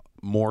it's like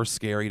more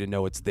scary to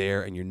know it's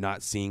there and you're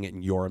not seeing it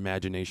and your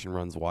imagination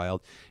runs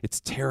wild. It's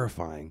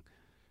terrifying.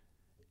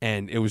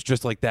 And it was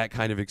just like that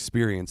kind of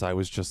experience. I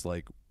was just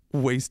like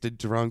wasted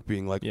drunk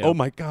being like, Yeah. oh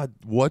my God,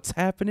 what's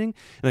happening?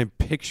 And I'm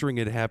picturing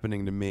it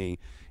happening to me.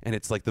 And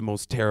it's like the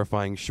most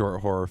terrifying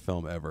short horror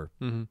film ever.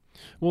 Mm-hmm.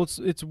 Well,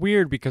 it's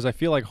weird because I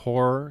feel like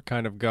horror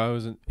kind of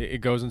goes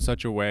in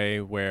such a way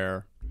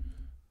where,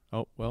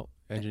 oh well,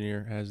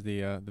 engineer has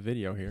the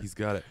video here, He's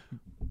got it.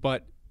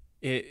 but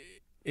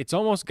it's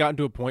almost gotten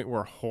to a point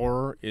where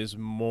horror is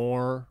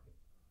more,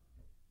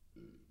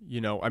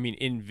 I mean,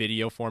 in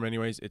video form,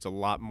 anyways, it's a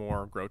lot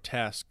more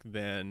grotesque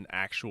than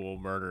actual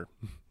murder,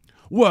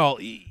 Well,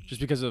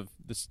 just because of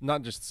this,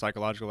 not just the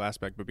psychological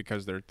aspect, but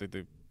because they're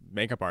the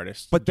makeup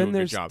artists. but do then a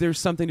good job. there's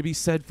something to be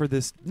said for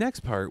this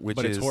next part, which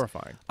but is it's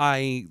horrifying.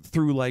 I,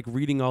 through like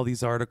reading all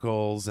these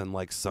articles and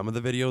like some of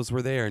the videos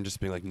were there and just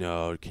being like,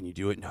 no, can you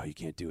do it? No, you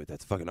can't do it.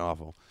 That's fucking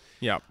awful.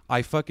 Yeah.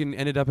 I fucking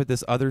ended up at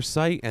this other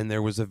site and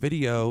there was a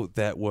video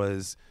that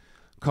was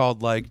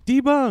called like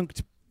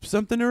debunked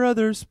something or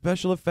other,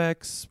 special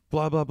effects,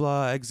 blah, blah,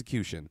 blah,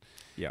 execution.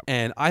 Yeah.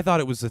 And I thought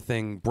it was a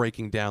thing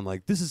breaking down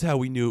like, this is how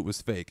we knew it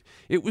was fake.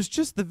 It was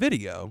just the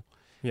video.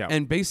 Yeah.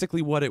 And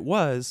basically what it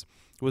was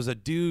a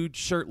dude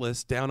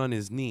shirtless down on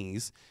his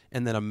knees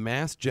and then a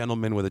masked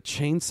gentleman with a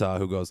chainsaw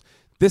who goes,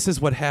 this is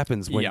what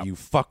happens when Yep. you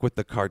fuck with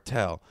the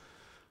cartel.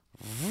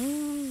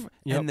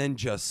 Yep. And then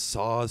just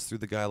saws through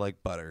the guy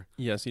like butter.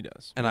 Yes, he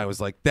does. And I was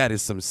like, that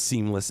is some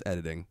seamless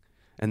editing.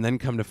 And then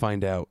come to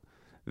find out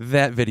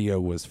that video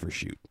was for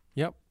shoot.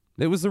 Yep.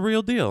 It was the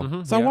real deal.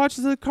 Mhm, So I yeah.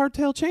 watched the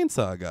cartel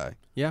chainsaw guy.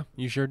 Yeah,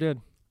 you sure did.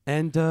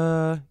 And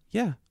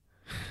yeah,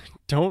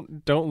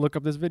 Don't look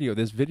up this video.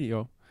 This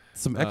video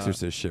some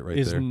exorcist shit right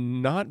is there.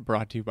 not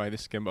brought to you by the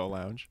Skimbo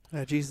Lounge.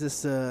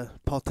 Jesus,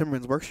 Paul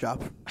Timmerman's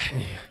workshop.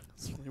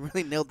 He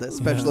really nailed that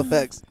special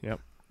effects. Yep.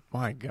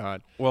 My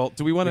God. Well,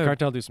 do we want The to?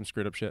 cartel do some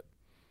screwed up shit.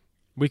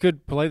 We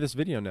could play this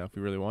video now if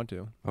we really want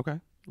to. Okay.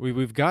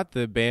 We've got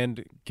the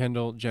banned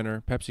Kendall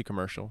Jenner Pepsi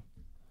commercial.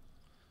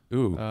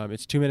 Ooh.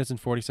 It's 2 minutes and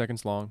 40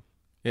 seconds long.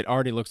 It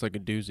already looks like a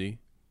doozy.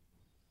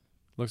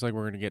 Looks like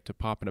we're gonna get to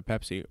popping a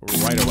Pepsi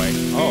right away.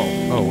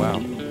 Oh wow.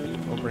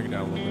 We'll bring it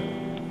down a little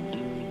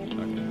bit.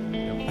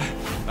 Okay.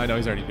 Yep. I know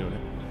he's already doing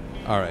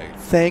it. All right.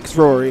 Thanks,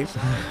 Rory.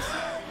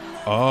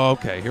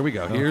 Okay, here we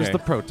go. Here's Okay. the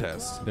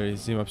protest. There, you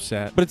seem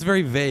upset. But it's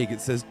very vague.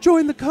 It says,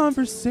 join the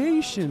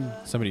conversation.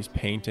 Somebody's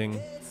painting.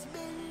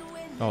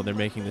 Oh, they're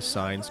making the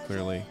signs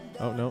clearly.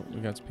 Oh no, we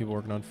got some people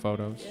working on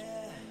photos.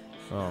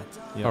 Oh,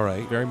 yeah. All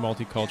right. Very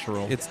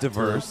multicultural. It's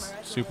diverse.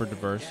 Super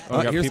diverse. Oh,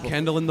 we got here's people.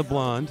 Kendall in the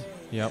blonde.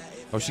 Yep.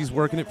 Oh, she's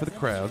working it for the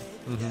crowd.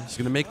 Mm-hmm. She's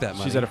going to make that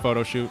money. She's at a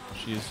photo shoot.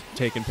 She's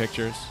taking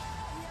pictures.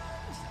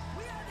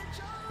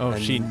 Oh,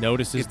 And she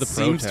notices it the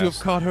seems protest. to have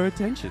caught her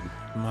attention.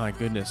 My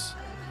goodness.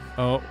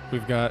 Oh,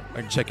 we've got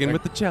a Check in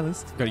with the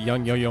cellist. got a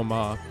young Yo-Yo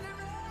Ma.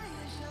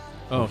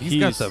 Oh, he's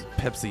got the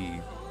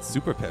Pepsi,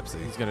 Super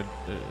Pepsi. He's got a.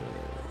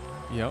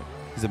 Yep.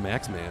 He's a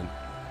Max man.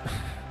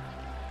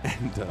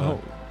 And Oh,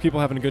 people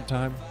having a good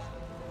time.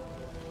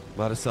 a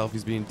lot of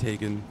selfies being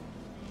taken,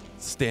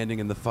 standing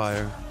in the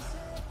fire.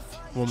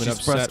 Woman She's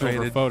upset over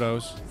frustrated.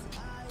 photos.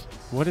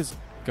 What is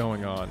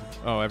going on?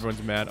 Oh,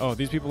 everyone's mad. Oh,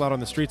 these people out on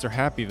the streets are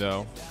happy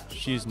though.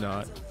 She's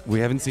not. We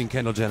haven't seen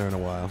Kendall Jenner in a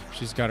while.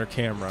 She's got her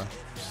camera.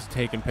 She's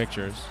taking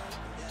pictures.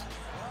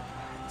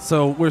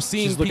 So we're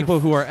seeing She's looking people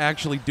who are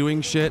actually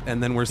doing shit,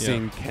 and then we're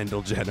seeing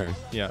Kendall Jenner.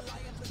 Yeah.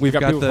 We've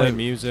got got people the playing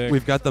music.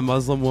 We've got the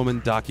Muslim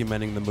woman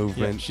documenting the Yeah,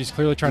 movement, she's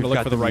clearly trying to We've look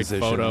got for the the right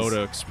musicians. photo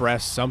to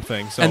express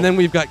something. So and then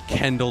we've got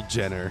Kendall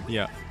Jenner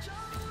yeah,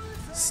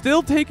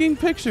 still taking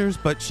pictures,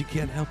 but she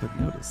can't help but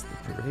notice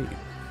the parade.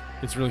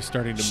 it's really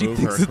starting to She move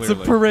thinks her. it's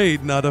Clearly. a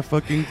parade, not a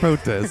fucking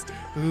protest.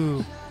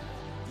 Ooh,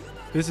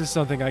 this is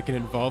something I can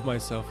involve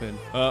myself in.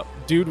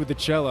 Dude with the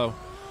cello,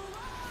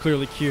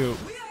 clearly cute.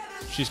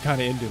 She's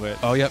kind of into it.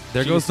 Oh, yep,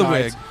 there She goes the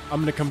decides, wig. I'm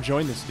gonna come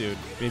join this dude.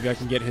 Maybe I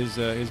can get his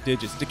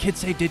digits. Do kids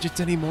say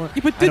digits anymore?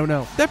 Yeah, but I don't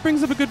know. That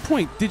brings up a good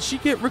point. Did she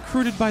get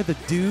recruited by the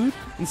dude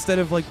instead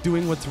of like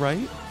doing what's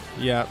right?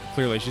 Yeah,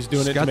 clearly she's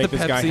doing She it to got make the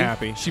this guy Pepsi.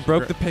 happy. She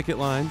broke the picket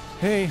line.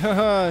 Hey,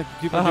 haha!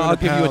 People are doing I'll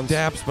the give you a pounds.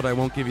 DAPS, but I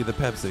won't give you the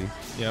Pepsi.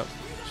 Yep,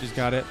 she's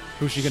got it.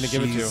 Who's she gonna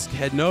give it She's to?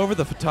 heading over.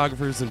 The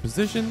photographer's in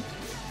position.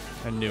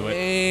 I knew it.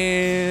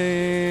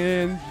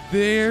 And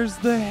there's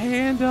the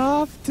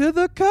handoff to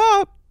the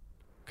cop.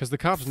 Because the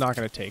cop's not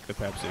gonna take the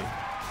Pepsi.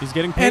 He's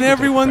getting paid. And to take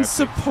everyone the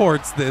Pepsi.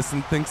 supports this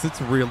and thinks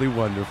it's really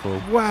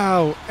wonderful.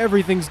 Wow,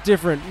 everything's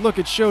different. Look,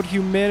 it showed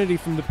humanity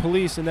from the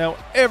police, and now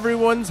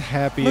everyone's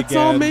happy Let's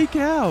again. all make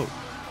out.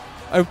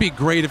 It would be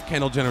great if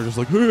Kendall Jenner was just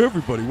like, hey,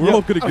 everybody, we're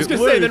all going to I was get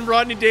gonna say, laid. then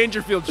Rodney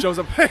Dangerfield shows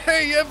up.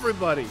 Hey,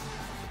 everybody.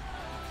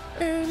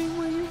 Any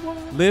way you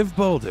want. Live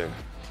bolder.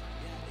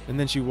 And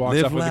then she walks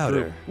Live off with the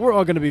louder. group. We're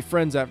all gonna be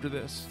friends after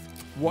this.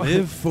 What?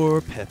 Live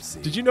for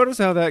Pepsi. Did you notice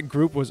how that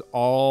group was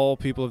all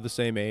people of the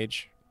same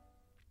age?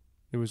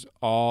 It was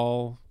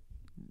all,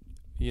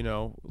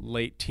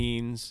 late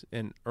teens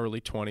and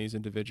early 20s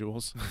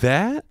individuals.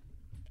 That?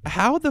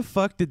 How the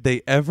fuck did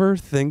they ever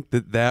think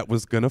that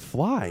was going to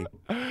fly?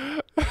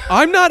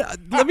 I'm not.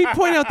 Let me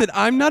point out that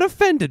I'm not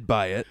offended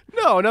by it.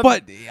 No,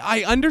 But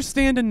I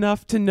understand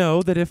enough to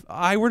know that if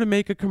I were to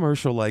make a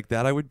commercial like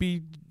that, I would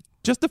be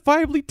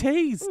justifiably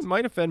tased. it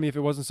might offend me if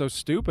it wasn't so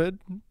stupid.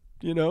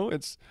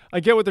 I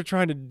get what they're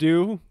trying to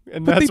do,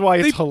 and But that's why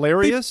it's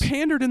hilarious. They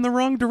pandered in the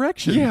wrong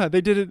direction. Yeah,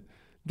 they did it.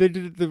 They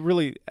did it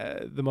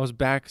the most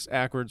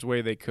backwards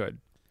way they could.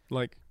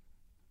 Like,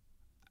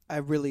 I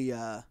really,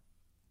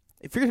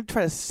 if you're gonna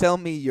try to sell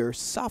me your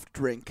soft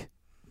drink,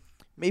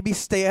 maybe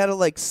stay out of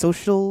like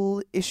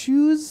social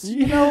issues.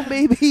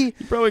 Maybe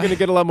you're probably gonna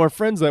get a lot more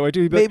friends that way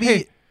too. You'd be maybe like,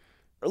 hey,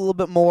 a little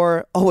bit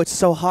more. Oh, it's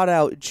so hot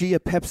out. Gee, a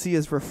Pepsi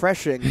is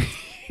refreshing.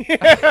 Not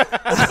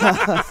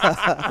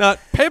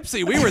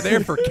Pepsi. We were there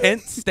for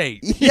Kent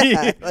State.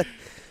 Yeah,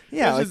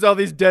 yeah. there's just all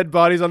these dead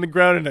bodies on the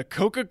ground, and a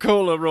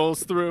Coca-Cola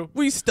rolls through.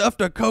 We stuffed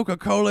a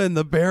Coca-Cola in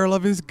the barrel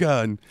of his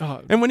gun.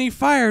 Oh. And when he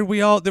fired,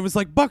 there was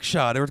like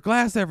buckshot. There was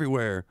glass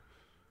everywhere.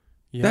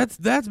 Yeah.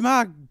 That's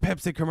my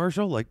Pepsi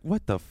commercial. Like,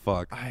 what the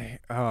fuck? I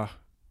got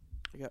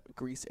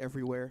grease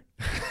everywhere.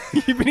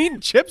 you've been eating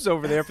chips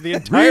over there for the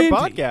entire Randy.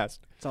 podcast.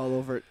 It's all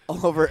over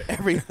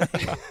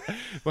everything.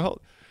 Well,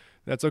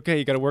 that's okay.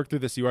 You got to work through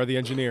this. You are the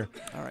engineer.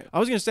 All right. I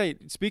was gonna say,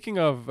 speaking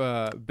of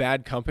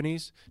bad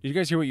companies, did you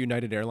guys hear what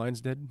United Airlines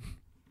did?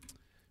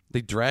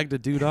 They dragged a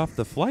dude off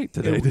the flight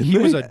today, didn't He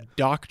they? was a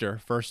doctor,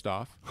 first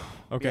off.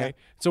 Okay. Yeah.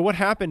 So what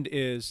happened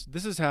is,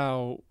 this is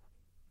how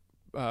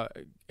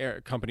air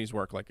companies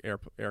work, like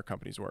air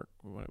companies work.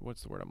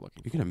 What's the word I'm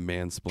looking for? You're going to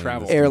mansplain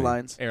Travel. this to me.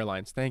 Airlines.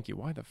 Airlines. Thank you.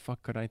 Why the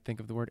fuck could I think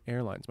of the word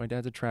airlines? My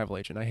dad's a travel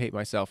agent. I hate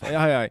myself.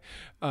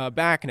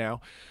 Back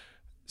now.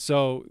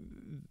 So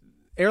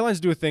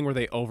airlines do a thing where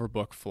they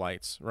overbook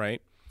flights,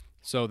 right?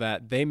 So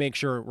that they make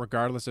sure,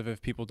 regardless of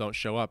if people don't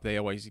show up, they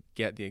always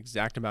get the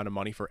exact amount of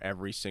money for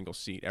every single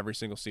seat. Every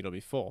single seat will be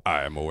full.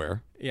 I am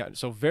aware. Yeah,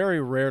 so very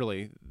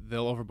rarely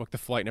they'll overbook the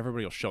flight and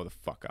everybody will show the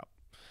fuck up.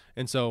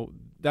 And so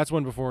that's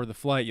when before the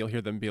flight you'll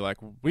hear them be like,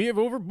 we have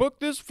overbooked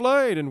this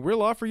flight and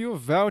we'll offer you a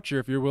voucher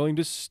if you're willing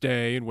to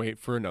stay and wait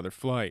for another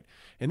flight.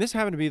 And this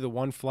happened to be the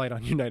one flight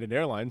on United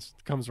Airlines,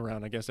 comes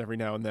around I guess every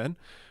now and then,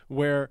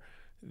 where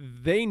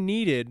they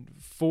needed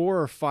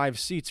 4 or 5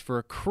 seats for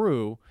a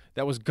crew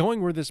that was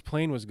going where this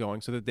plane was going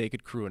so that they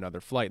could crew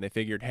another flight. And they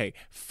figured, hey,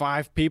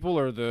 5 people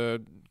or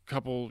the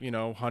couple,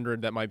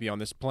 100 that might be on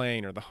this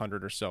plane, or the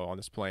 100 or so on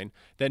this plane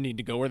that need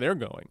to go where they're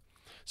going.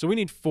 So we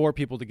need 4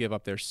 people to give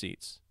up their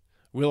seats.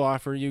 We'll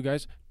offer you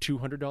guys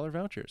 $200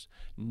 vouchers.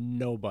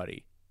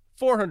 Nobody.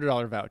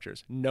 $400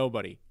 vouchers.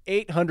 Nobody.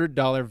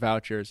 $800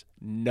 vouchers.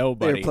 They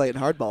Nobody. were playing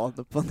hardball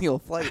on the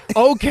old flight.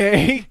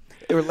 Okay.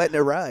 They were letting it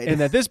ride.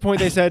 And at this point,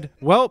 they said,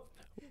 well,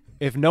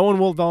 if no one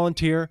will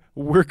volunteer,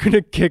 we're going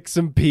to kick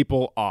some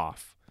people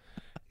off.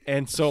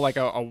 And so like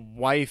a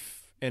wife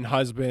and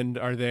husband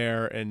are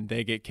there and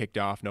they get kicked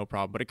off, no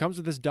problem. But it comes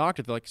to this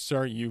doctor. They're like,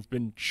 sir, you've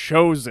been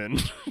chosen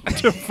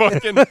to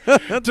fucking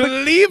to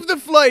leave the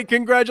flight.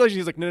 Congratulations.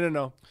 He's like,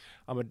 no.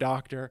 I'm a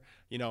doctor.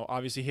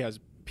 Obviously he has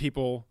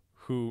people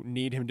who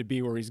need him to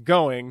be where he's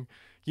going.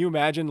 Can you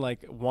imagine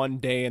like one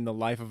day in the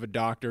life of a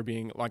doctor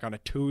being like on a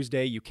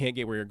Tuesday, you can't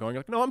get where you're going? You're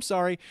like, no, I'm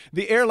sorry.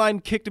 The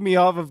airline kicked me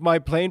off of my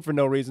plane for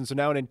no reason. So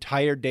now an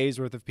entire day's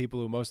worth of people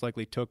who most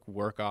likely took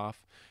work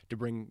off to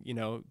bring,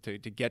 to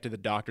get to the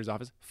doctor's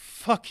office.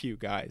 Fuck you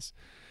guys.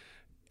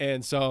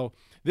 And so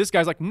this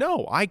guy's like,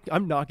 no,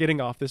 I'm not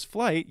getting off this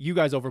flight. You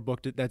guys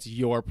overbooked it. That's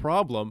your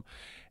problem.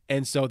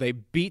 And so they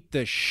beat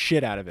the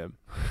shit out of him.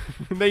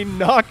 They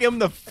knock him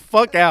the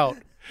fuck out.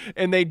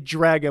 And they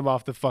drag him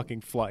off the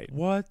fucking flight.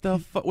 What the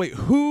fuck? Wait,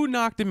 who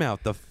knocked him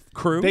out? The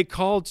crew? They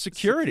called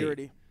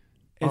security.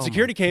 And Oh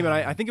security my came, and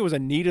God. I think it was a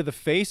knee to the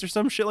face or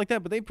some shit like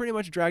that, but they pretty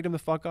much dragged him the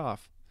fuck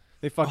off.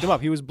 They fucked him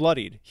up. He was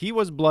bloodied.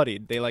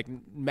 They like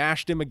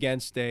mashed him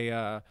against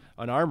an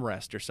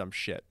armrest or some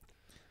shit.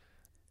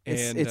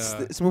 And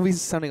This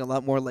movie's sounding a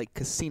lot more like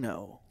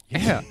Casino.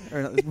 yeah.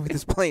 Or no, this movie,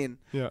 this plane.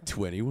 Yeah.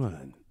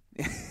 21.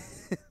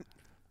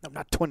 I'm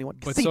not 21.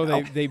 But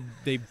Casino. so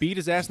they beat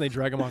his ass and they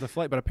drag him off the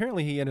flight, but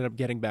apparently he ended up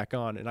getting back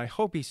on, and I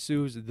hope he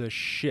sues the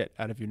shit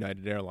out of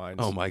United Airlines.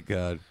 Oh my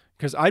God.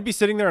 Because I'd be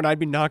sitting there and I'd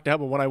be knocked out,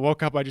 but when I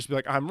woke up, I'd just be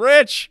like, I'm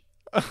rich.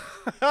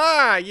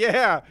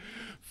 Yeah.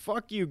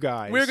 Fuck you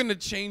guys. We're going to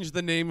change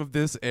the name of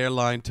this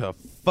airline to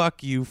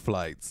Fuck You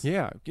Flights.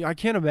 Yeah. I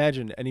can't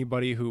imagine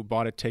anybody who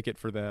bought a ticket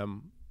for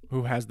them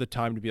who has the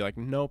time to be like,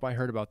 nope, I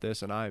heard about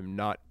this and I'm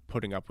not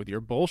putting up with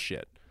your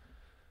bullshit.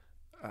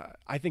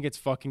 I think it's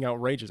fucking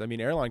outrageous. I mean,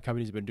 airline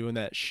companies have been doing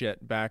that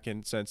shit back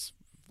in since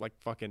like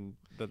fucking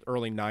the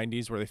early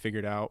 90s where they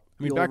figured out.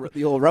 I mean,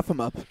 the old rough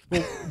 'em up.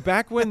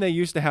 back when they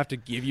used to have to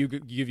give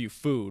you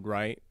food,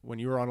 right? When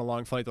you were on a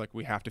long flight, like,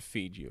 we have to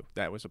feed you.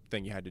 That was a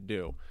thing you had to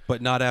do.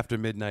 But not after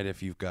midnight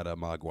if you've got a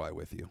Mogwai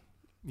with you.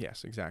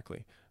 Yes,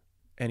 exactly.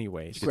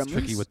 Anyways, It's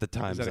tricky Gremlins? with the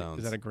time is that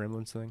zones. is that a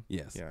Gremlins thing?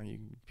 Yes. Yeah, you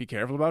be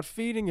careful about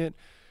feeding it.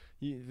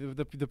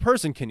 The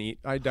person can eat.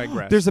 I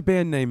digress. There's a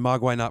band name,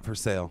 Mogwai Not For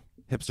Sale.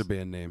 Hipster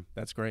band name.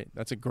 That's great.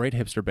 That's a great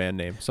hipster band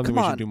name. Something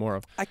Come we on. should do more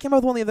of. I came up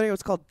with one the other day. It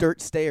was called Dirt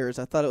Stairs.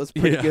 I thought it was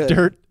pretty good.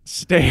 Dirt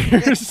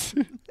stairs.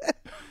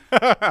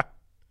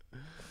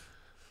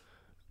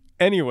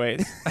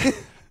 Anyways,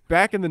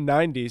 back in the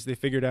 90s, they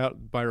figured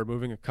out by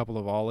removing a couple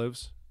of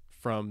olives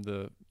from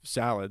the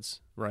salads,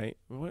 right?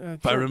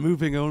 By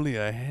removing only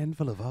a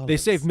handful of olives. They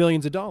saved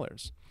millions of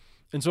dollars.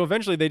 And so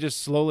eventually they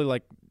just slowly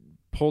like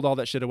pulled all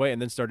that shit away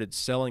and then started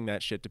selling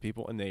that shit to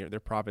people, and their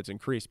profits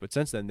increased. But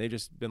since then, they've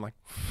just been like,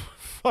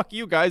 fuck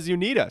you guys, you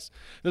need us.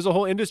 There's a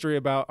whole industry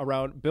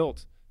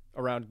built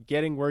around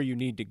getting where you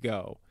need to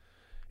go.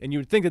 And you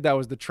would think that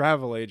was the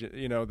travel agent,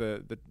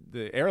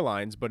 the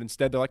airlines, but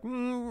instead they're like,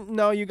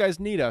 no, you guys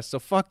need us, so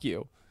fuck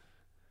you.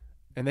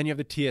 And then you have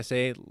the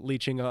TSA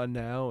leeching on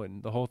now,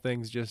 and the whole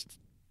thing's just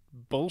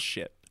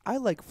bullshit. I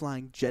like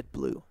flying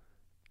JetBlue.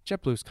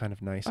 JetBlue's kind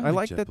of nice. I I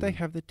like like that they JetBlue.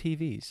 have the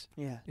TVs.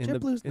 Yeah, In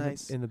JetBlue's the, in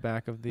nice. The, in the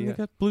back of They the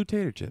got blue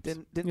tater chips.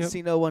 Didn't Yep.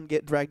 see no one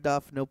get dragged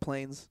off. No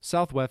planes.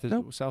 Southwest.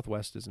 Nope.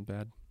 Southwest isn't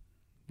bad.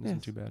 Isn't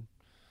Yes. too bad.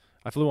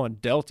 I flew on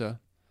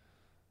Delta.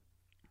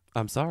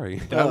 I'm sorry.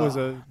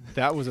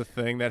 That was a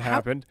thing that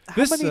happened. how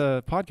This many-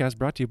 podcast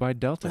brought to you by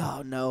Delta.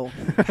 Oh no!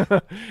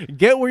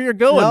 Get where you're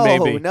going, no,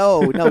 baby.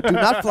 no! Do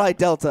not fly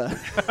Delta.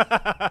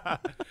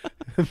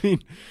 I mean,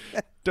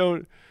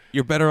 don't.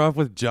 You're better off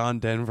with John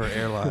Denver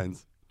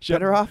Airlines.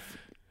 Better off.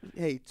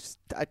 Hey,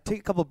 I take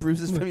a couple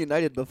bruises from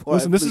United before.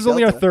 Listen, I this flew is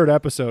only our Delta. third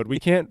episode. We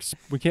can't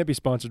be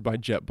sponsored by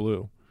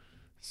JetBlue.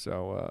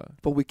 So,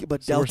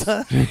 But so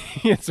Delta.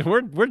 yeah, so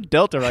we're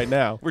Delta right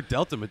now. We're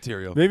Delta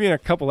material. Maybe in a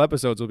couple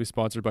episodes we'll be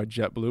sponsored by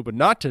JetBlue, but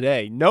not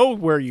today. Know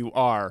where you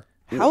are.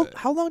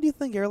 How long do you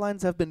think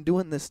airlines have been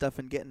doing this stuff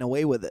and getting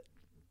away with it?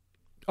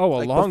 Oh,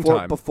 Like long before,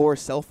 time. before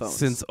cell phones.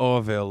 Since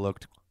Orville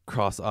looked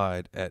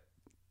cross-eyed at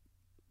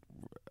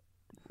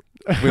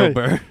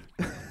Wilbur.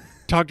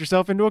 Talked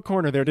yourself into a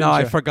corner there, didn't No,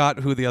 you? I forgot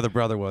who the other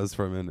brother was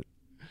for a minute.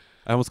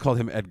 I almost called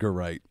him Edgar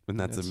Wright, and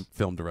that's a Yes.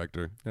 film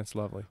director. That's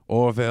lovely.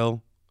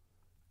 Orville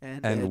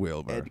and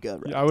Wilbur. Edgar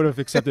Wright. Yeah, I would have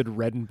accepted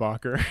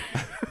Redenbacher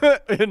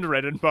and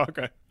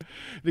Redenbacher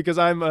because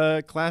I'm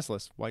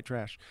classless, white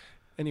trash.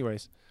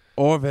 Anyways,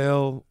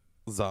 Orville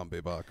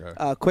Zombie Barker.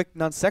 Quick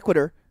non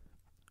sequitur.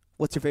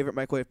 What's your favorite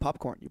microwave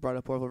popcorn? You brought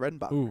up Orville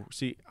Redenbach. ooh,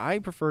 see, I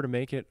prefer to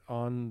make it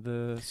on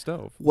the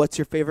stove. What's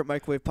your favorite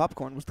microwave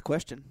popcorn? Was the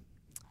question.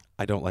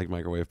 I don't like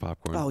microwave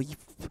popcorn. Oh,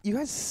 you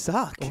guys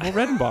suck. Well,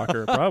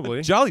 Redenbacher,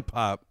 probably. Jolly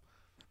Pop.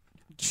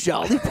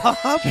 Jolly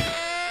Pop.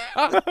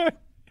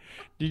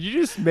 Did you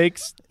just make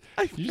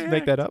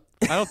that up?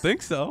 I don't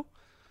think so.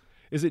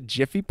 Is it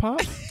Jiffy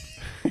Pop?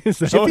 Is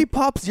that Jiffy what-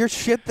 Pop's your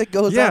shit that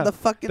goes Yeah, on the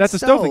fucking That's a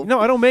stove. stove thing. No,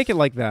 I don't make it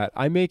like that.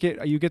 I make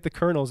it. You get the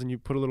kernels and you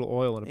put a little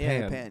oil in a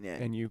Yeah, pan, yeah.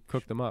 and you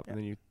cook them up, and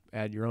then you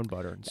add your own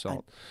butter and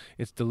salt.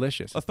 It's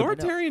delicious.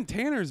 Authoritarian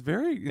Tanner is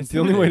very. It's the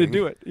only way to intimidating.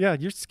 do it. Yeah,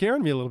 you're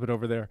scaring me a little bit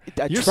over there.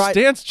 I Your tried-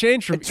 stance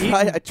changed from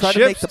I try to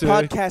make chips the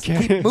podcast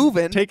keep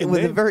moving taking with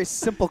a names. very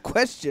simple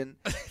question,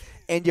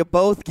 and you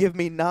both give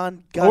me Or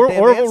non-goddamn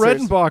Orville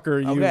answers.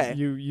 Redenbacher, Okay.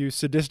 you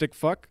sadistic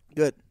fuck.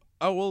 Good.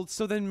 Oh well,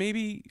 so then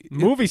maybe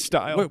Movie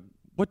style.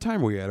 What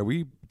time are we at? Are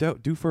we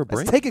due for a break?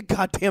 Let's take a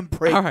goddamn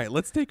break. All right,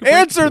 let's take a break.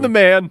 Answer the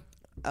man.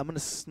 I'm gonna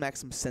smack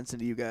some sense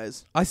into you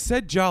guys. I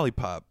said Jolly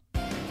Pop.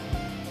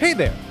 Hey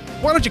there.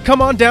 Why don't you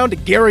come on down to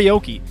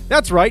karaoke?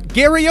 That's right,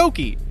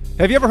 karaoke.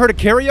 Have you ever heard of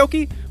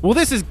karaoke? Well,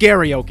 this is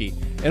karaoke,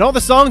 and all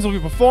the songs will be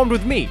performed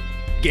with me,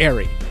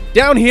 Gary.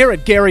 Down here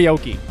at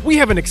karaoke, we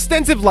have an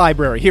extensive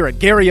library here at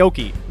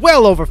karaoke.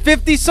 Well over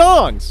 50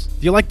 songs.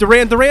 Do you like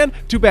Duran Duran?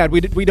 Too bad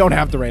we don't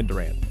have Duran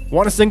Duran.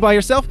 Want to sing by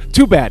yourself?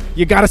 Too bad.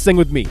 You gotta sing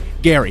with me.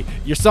 Gary,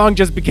 your song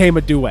just became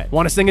a duet.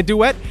 Want to sing a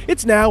duet?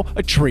 It's now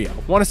a trio.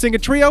 Want to sing a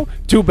trio?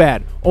 Too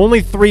bad.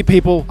 Only 3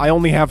 people. I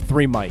only have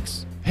 3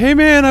 mics. Hey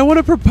man, I want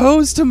to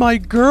propose to my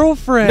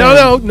girlfriend.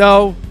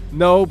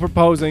 No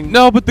proposing.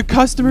 No, but the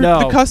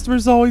No.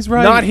 customer's always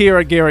right. Not here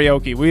at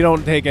karaoke. We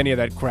don't take any of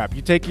that crap.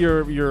 You take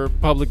your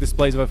public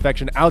displays of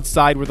affection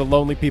outside where the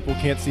lonely people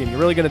can't see them. You're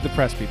really going to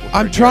depress people. here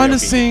I'm at trying to karaoke.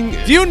 sing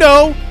Do you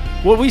know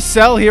what we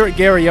sell here at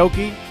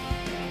karaoke?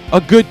 a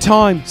good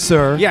time,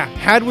 sir. Yeah,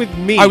 had with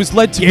me. I was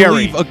led to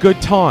Gary. believe a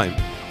good time.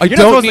 I You're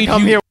not don't supposed to need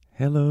come you. here.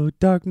 Hello,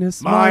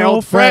 darkness, My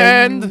old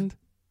friend.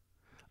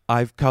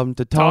 I've come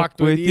to talk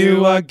with with you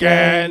you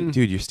again. again.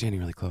 Dude, you're standing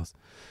really close.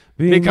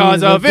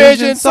 Because Being a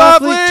vision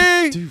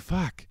softly- Dude,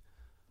 fuck.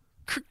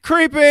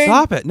 Creeping.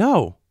 Stop it.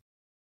 No.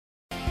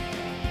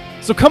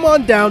 So come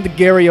on down to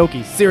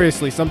karaoke.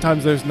 Seriously,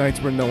 sometimes there's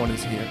nights where no one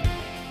is here.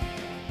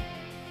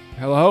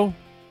 Hello?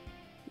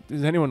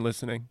 Is anyone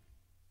listening?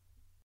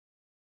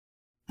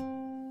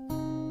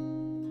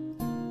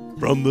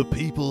 From the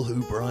people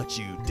who brought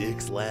you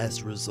Dick's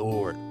Last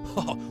Resort.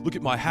 Oh, look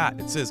at my hat.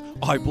 It says,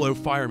 I blow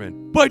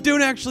firemen. But I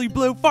don't actually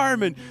blow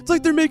firemen. It's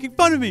like they're making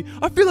fun of me.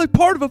 I feel like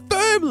part of a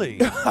family.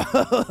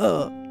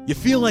 You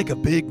feel like a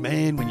big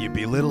man when you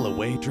belittle a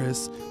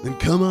waitress? Then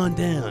come on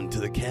down to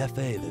the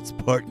cafe that's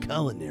part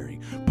culinary,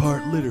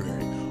 part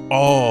literary.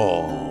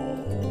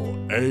 All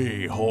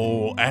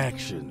a-hole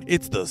action.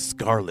 It's the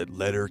Scarlet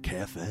Letter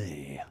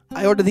Cafe.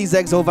 I ordered these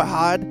eggs over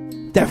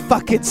hard. They're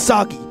fucking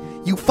soggy.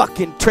 You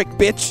fucking trick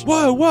bitch.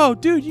 Whoa,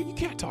 dude, you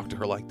can't talk to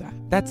her like that.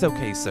 That's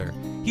okay, sir.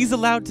 He's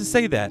allowed to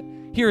say that.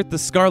 Here at the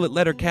Scarlet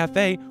Letter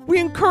Cafe, we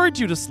encourage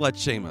you to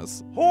slut-shame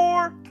us.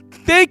 Whore!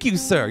 Thank you,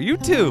 sir. You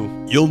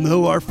too. You'll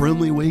know our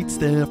friendly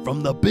waitstaff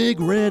from the big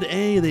red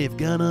A they've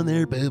got on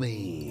their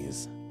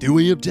boobies. Do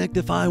we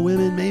objectify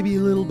women? Maybe a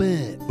little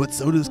bit, but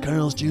so does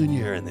Carl's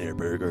Jr. and their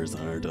burgers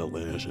are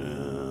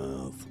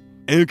delicious.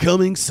 And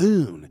coming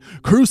soon,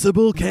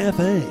 Crucible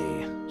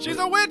Cafe. She's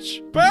a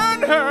witch!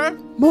 Burn her!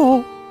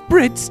 More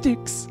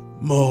breadsticks.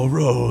 More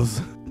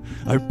rolls.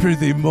 I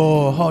prithee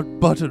more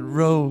hot buttered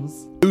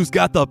rolls. Who's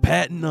got the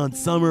patent on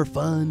summer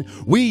fun?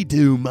 We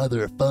do,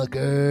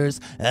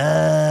 motherfuckers.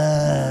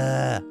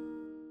 Ah.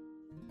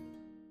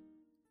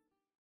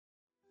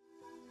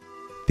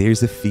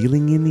 There's a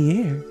feeling in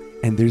the air,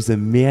 and there's a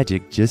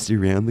magic just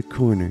around the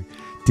corner.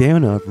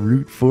 Down off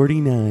Route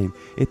 49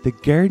 at the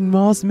Garden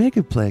Malls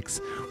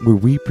Megaplex, where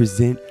we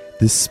present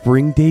the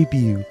spring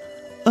debut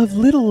of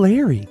Little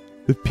Larry,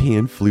 the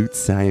pan flute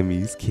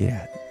Siamese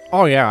cat.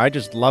 Oh, yeah, I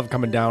just love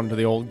coming down to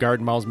the old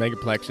Garden Malls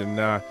Megaplex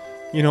and,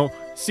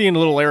 seeing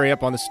little Larry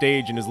up on the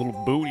stage and his little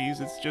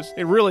booties.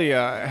 It really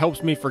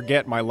helps me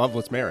forget my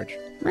loveless marriage.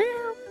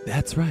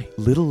 That's right.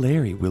 Little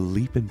Larry will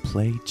leap and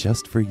play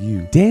just for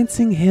you.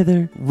 Dancing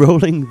hither,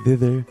 rolling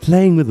thither,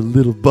 playing with a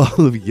little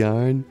ball of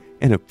yarn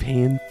and a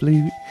pan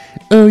flute.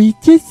 Oh, he's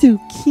just so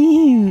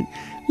cute.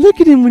 Look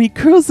at him when he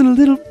curls in a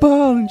little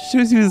ball and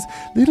shows you his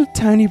little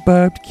tiny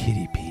barbed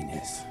kitty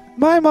penis.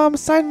 My mom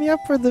signed me up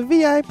for the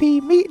VIP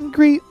meet and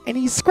greet, and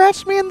he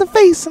scratched me in the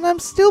face, and I'm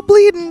still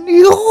bleeding.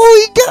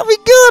 Oh, he got me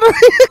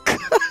good.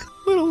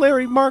 Little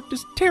Larry marked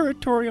his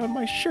territory on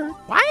my shirt.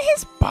 Why are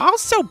his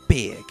balls so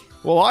big?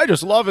 Well, I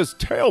just love his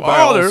tail Oh,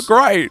 bells. they're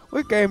great.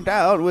 We came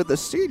down with the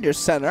senior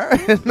center.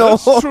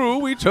 That's true.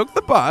 We took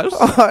the bus.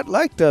 I'd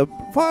like to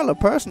file a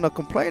personal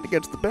complaint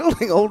against the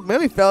building. Old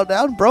Millie fell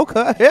down, broke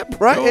her hip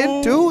right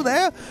in two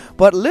there.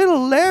 But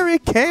little Larry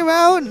came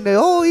out and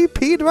he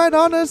peed right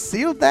on her,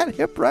 sealed that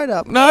hip right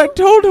up. No, I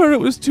told her it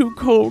was too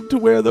cold to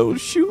wear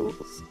those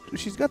shoes.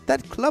 She's got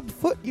that club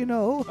foot, you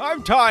know.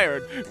 I'm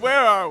tired. Where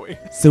are we?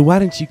 So why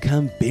don't you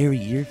come bury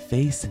your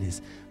face in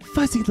his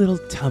fuzzy little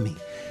tummy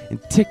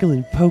and tickle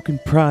and poke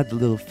and prod the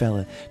little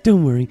fella.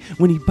 Don't worry,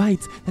 when he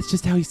bites, that's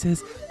just how he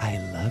says, I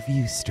love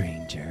you,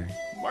 stranger.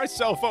 My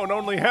cell phone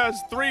only has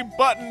 3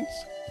 buttons.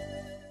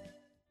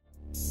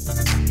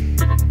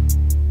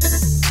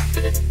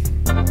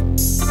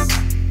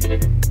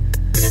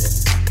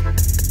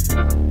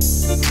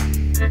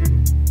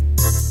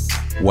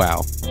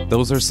 Wow,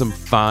 those are some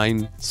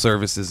fine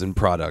services and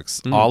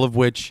products, all of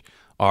which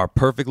are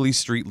perfectly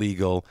street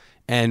legal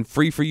and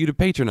free for you to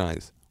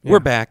patronize. Yeah. We're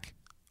back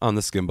on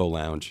the Skimbo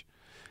Lounge,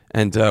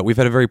 and we've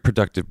had a very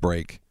productive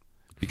break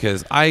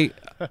because I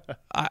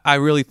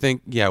really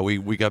think,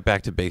 we got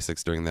back to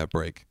basics during that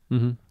break.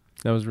 Mm-hmm.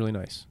 That was really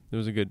nice. It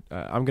was a good.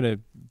 I'm gonna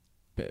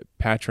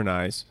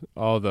patronize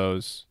all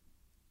those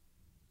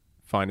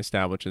fine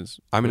establishments.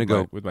 I'm gonna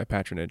go with my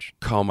patronage.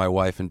 Call my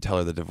wife and tell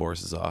her the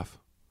divorce is off.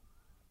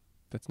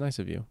 That's nice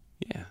of you.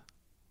 Yeah,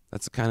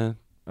 that's the kind of.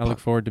 I look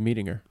forward to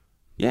meeting her.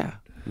 Yeah,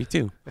 me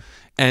too.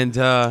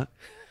 And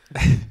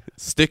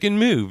stick and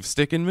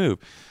move.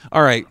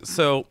 All right,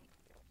 so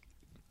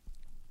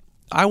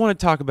I want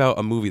to talk about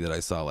a movie that I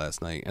saw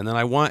last night, and then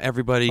I want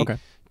everybody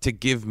to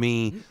give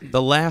me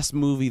the last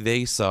movie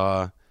they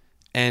saw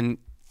and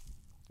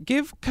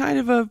give kind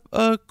of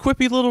a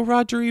quippy little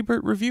Roger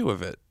Ebert review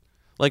of it.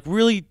 Like,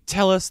 really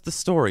tell us the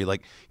story.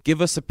 Like,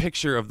 give us a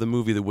picture of the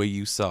movie the way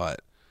you saw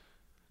it.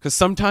 Because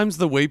sometimes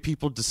the way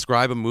people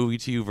describe a movie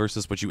to you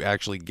versus what you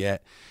actually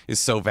get is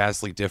so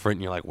vastly different.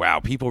 And you're like, wow,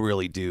 people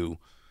really do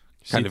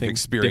kind of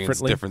experience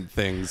different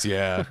things,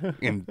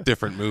 in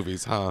different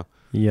movies, huh?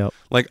 Yep.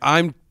 Like,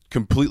 I'm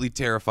completely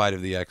terrified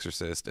of The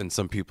Exorcist, and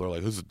some people are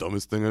like, this is the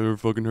dumbest thing I've ever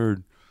fucking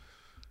heard.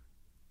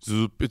 It's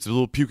a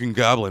little puking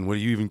goblin. What do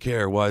you even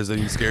care? Why does that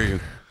even scare you?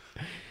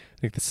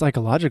 Like the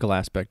psychological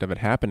aspect of it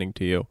happening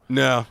to you.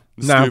 No.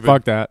 Nah, stupid.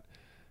 fuck that.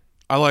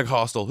 I like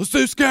Hostel. It's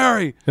too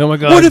scary. Oh my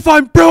god. What if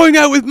I'm broing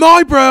out with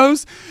my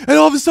bros, and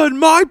all of a sudden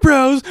my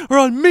bros are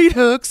on meat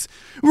hooks,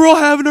 and we're all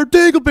having our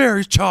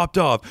dingleberries chopped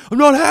off? I'm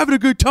not having a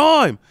good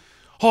time.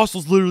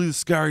 Hostel's literally the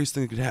scariest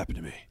thing that could happen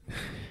to me.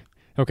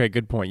 Okay,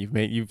 good point.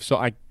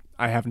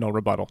 I have no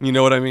rebuttal. You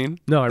know what I mean?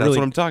 No, That's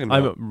what I'm talking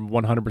about. I'm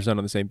 100%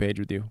 on the same page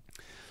with you.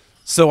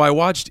 So I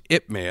watched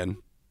Ip Man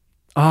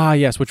Ah,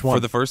 yes. Which one? for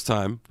the first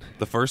time,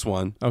 the first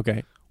one,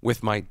 Okay.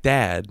 with my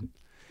dad.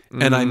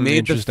 And I made the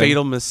interesting.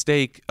 fatal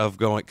mistake of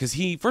going, because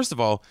he, first of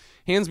all,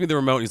 hands me the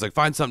remote and he's like,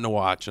 find something to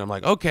watch. And I'm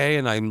like, okay.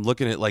 And I'm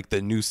looking at like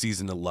the new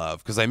season of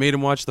Love, because I made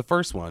him watch the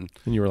first one.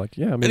 And you were like,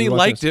 yeah. And he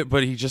liked it,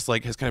 but he just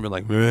like has kind of been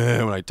like,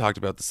 meh, when I talked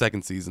about the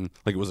second season,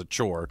 like it was a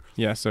chore.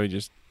 Yeah, so he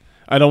just...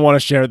 I don't want to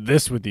share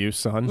this with you,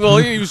 son. Well,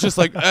 he was just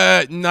like,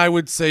 and I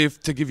would say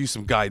to give you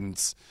some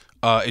guidance,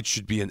 it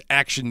should be an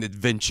action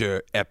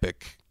adventure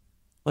epic,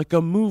 like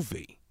a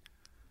movie.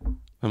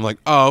 I'm like,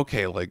 oh,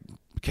 okay, like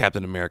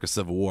Captain America: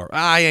 Civil War.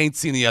 I ain't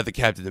seen the other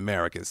Captain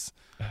Americas.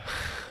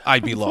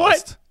 I'd be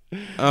lost.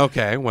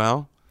 Okay,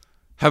 well,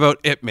 how about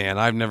Ip Man?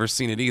 I've never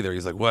seen it either.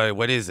 He's like,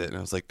 what is it? And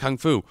I was like, Kung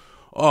Fu.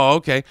 Oh,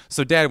 okay.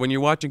 So, Dad, when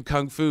you're watching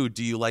Kung Fu,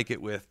 do you like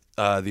it with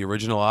the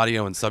original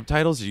audio and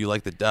subtitles, or do you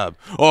like the dub?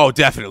 Oh,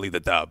 definitely the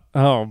dub.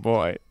 Oh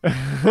boy.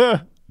 I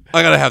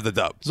gotta have the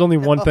dub. There's only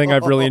one thing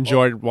I've really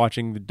enjoyed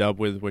watching the dub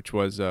with, which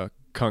was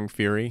Kung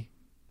Fury.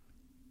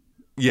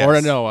 Yes.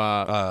 Or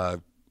no,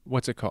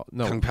 what's it called?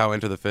 No, Kung Pao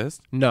Enter the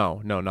Fist.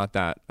 no, not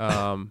that.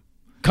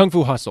 Kung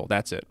Fu Hustle.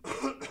 That's it.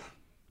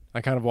 I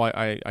kind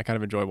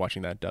of enjoy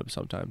watching that dub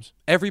sometimes.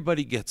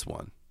 Everybody gets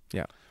one.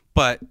 Yeah.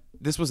 But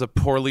this was a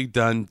poorly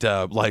done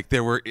dub. Like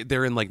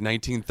they're in like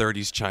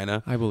 1930s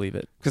China, I believe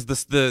it. because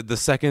the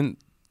second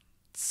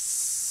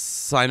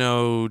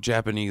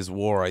Sino-Japanese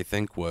War, I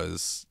think,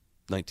 was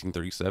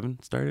 1937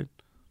 started.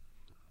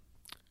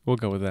 We'll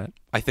go with that.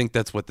 I think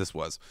that's what this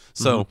was.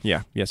 So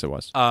Yeah. Yes, it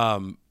was.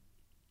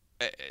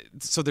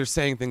 so they're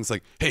saying things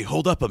like, "Hey,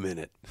 hold up a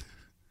minute.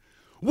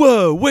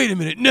 Whoa, wait a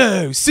minute.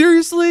 No,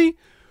 seriously?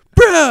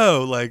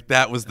 Bro!" Like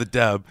that was the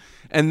dub.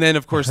 And then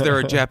of course there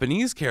are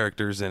Japanese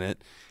characters in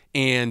it,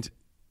 and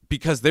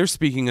because they're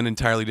speaking an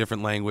entirely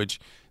different language,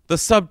 the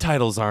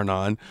subtitles aren't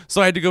on.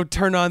 So I had to go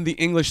turn on the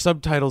English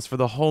subtitles for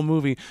the whole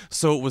movie.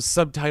 So it was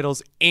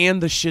subtitles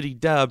and the shitty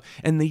dub,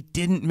 and they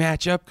didn't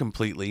match up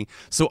completely.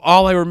 So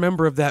all I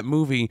remember of that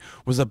movie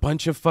was a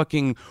bunch of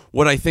fucking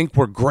what I think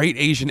were great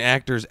Asian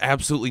actors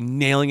absolutely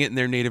nailing it in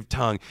their native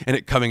tongue, and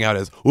it coming out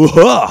as,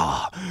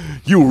 "Whoa,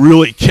 you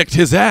really kicked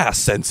his ass,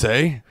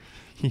 sensei.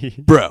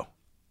 Bro,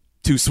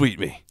 too sweet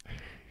me."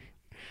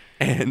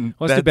 And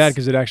Well, it's too bad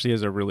because it actually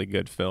is a really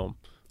good film.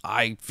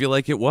 I feel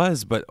like it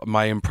was, but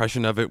my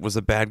impression of it was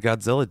a bad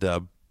Godzilla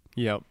dub.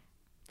 Yep.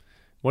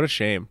 What a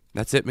shame.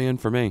 That's it, man,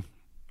 for me.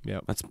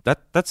 Yep.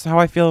 That's how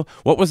I feel.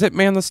 What was it,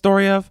 man, the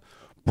story of?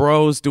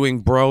 Bros doing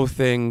bro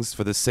things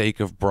for the sake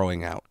of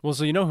broing out. Well,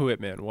 so you know who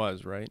Ip Man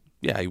was, right?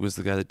 Yeah, he was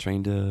the guy that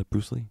trained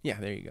Bruce Lee Yeah,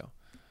 there you go.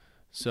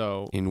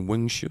 So, in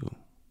Wing Chun.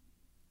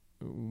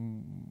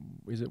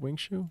 is it Wing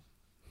Chun?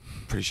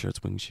 Pretty sure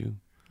it's Wing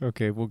Chun.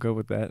 Okay, we'll go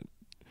with that.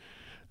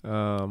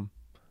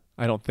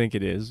 I don't think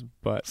it is,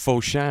 but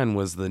Foshan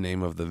was the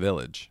name of the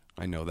village.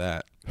 I know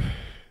that.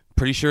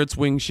 Pretty sure it's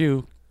Wing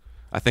Chun.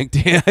 I think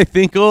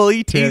old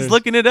ET's Tanner's-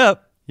 looking it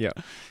up. yeah.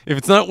 If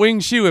it's not Wing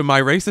Chun, am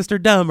I racist or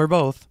dumb or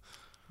both?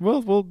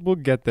 Well, we'll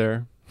get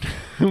there.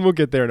 We'll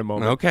get there in a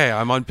moment. Okay,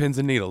 I'm on pins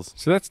and needles.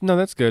 So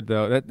that's good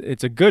though.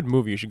 It's a good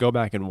movie. You should go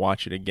back and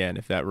watch it again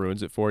if that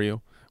ruins it for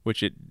you,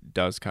 which it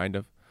does kind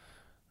of.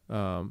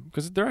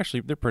 Because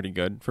they're pretty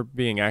good for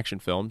being action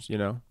films, you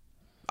know.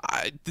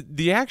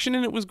 The action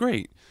in it was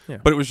great, Yeah.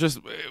 but it was just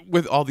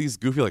with all these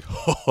goofy like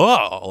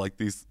like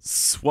these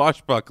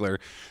swashbuckler.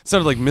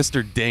 Sounded like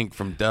Mr. Dink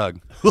from Doug.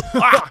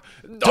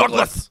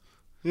 Douglas.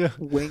 Yeah.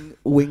 Wing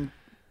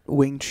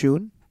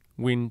Chun?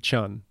 Wing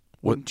Chun.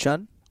 Wing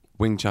Chun?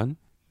 Wing Chun.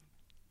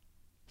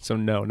 So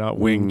no, not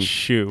Wing Wing-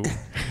 Chun.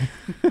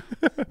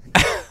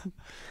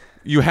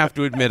 You have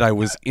to admit I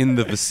was in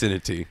the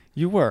vicinity.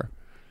 You were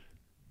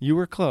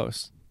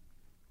close.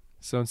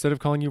 So instead of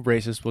calling you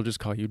racist, we'll just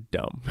call you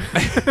dumb.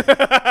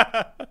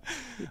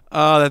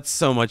 Oh, that's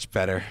so much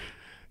better.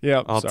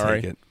 Yeah, I'll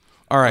sorry. take it.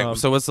 All right.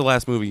 So what's the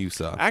last movie you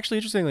saw? Actually,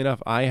 interestingly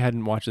enough, I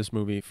hadn't watched this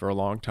movie for a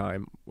long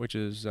time, which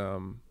is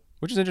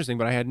interesting.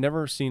 But I had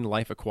never seen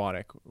Life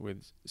Aquatic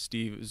with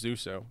Steve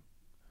Zissou.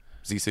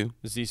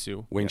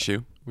 Zissou. Wing yeah.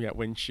 Chun. Yeah,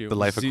 Wing Chun. The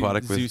Life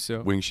Aquatic with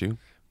Zissou. Wing Chun.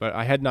 But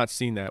I had not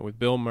seen that with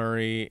Bill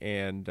Murray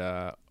and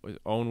with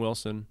Owen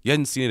Wilson. You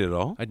hadn't seen it at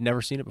all? I'd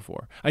never seen it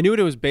before. I knew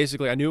it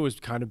was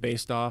kind of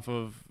based off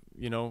of,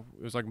 it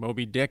was like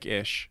Moby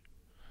Dick-ish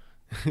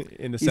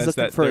in the He's sense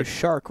looking that for they're- a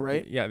shark,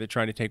 right? Yeah, they're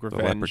trying to take leopard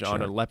revenge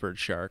on a shark. leopard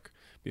shark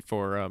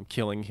before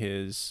killing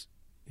his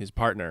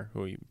partner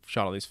who he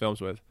shot all these films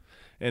with,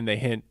 and they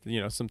hint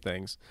some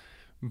things,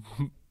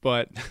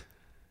 but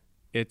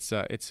it's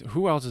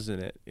who else is in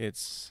it?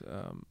 It's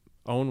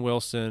Owen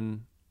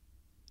Wilson.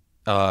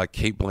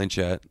 Kate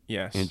Blanchett,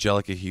 Yes.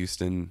 Angelica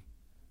Houston,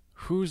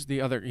 Who's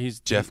the other? He's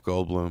Jeff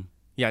Goldblum.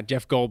 Yeah,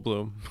 Jeff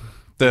Goldblum.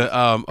 The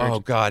oh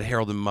god,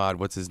 Harold and Maude.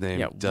 What's his name?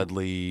 Yeah.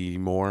 Dudley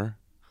Moore,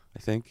 I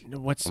think.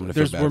 What's I'm gonna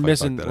feel bad we're if I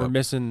missing fuck that we're up.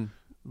 missing.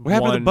 What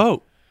happened to the one-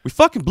 boat? We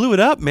fucking blew it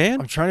up, man.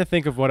 I'm trying to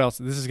think of what else.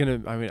 This is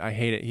gonna. I mean, I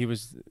hate it.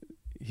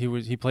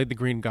 He played the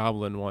Green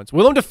Goblin once.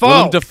 Willem Dafoe.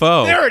 Willem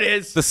Dafoe. There it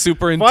is. The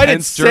super Why did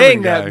intense German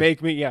saying guy. that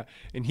make me? Yeah,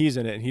 and he's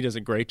in it, and he does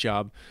a great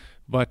job.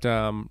 But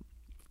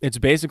it's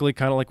basically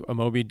kind of like a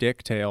Moby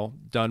Dick tale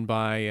done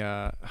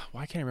by.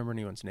 Why can't I remember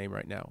anyone's name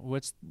right now?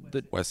 What's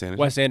the Wes Anderson.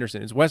 Wes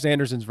Anderson. It's Wes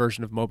Anderson's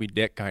version of Moby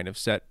Dick, kind of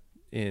set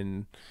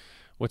in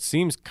what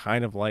seems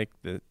kind of like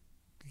the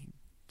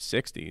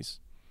 60s,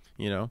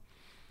 And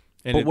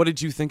But what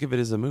did you think of it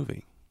as a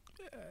movie?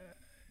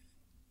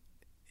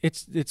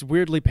 it's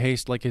weirdly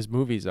paced like his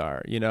movies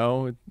are,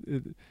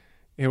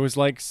 It was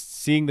like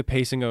seeing the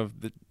pacing of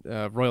the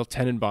Royal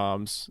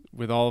Tenenbaums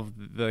with all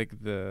of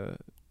the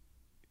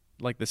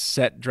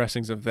set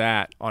dressings of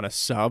that on a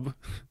sub,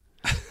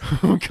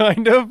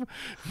 kind of,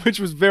 which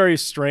was very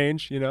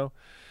strange,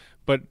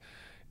 But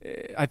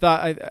I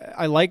thought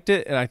I liked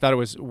it, and I thought it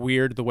was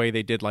weird the way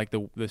they did like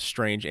the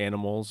strange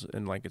animals,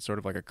 and like it's sort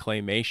of like a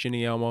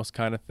claymation-y almost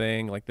kind of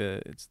thing,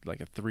 it's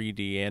like a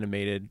 3D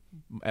animated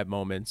at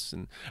moments.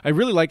 And I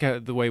really like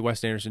the way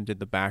Wes Anderson did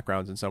the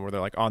backgrounds in some where they're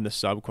like on the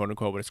sub, quote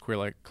unquote, but it's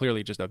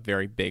clearly just a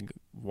very big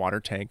water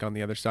tank on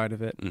the other side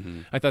of it. Mm-hmm.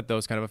 I thought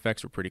those kind of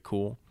effects were pretty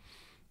cool.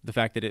 The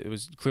fact that it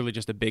was clearly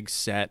just a big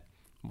set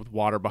with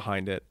water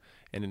behind it,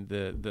 and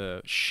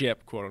the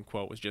ship, quote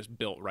unquote, was just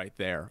built right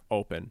there,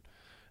 open.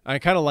 I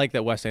kind of like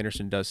that Wes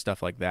Anderson does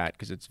stuff like that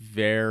because it's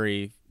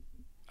very,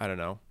 I don't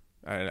know,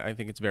 I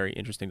think it's very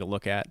interesting to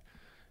look at.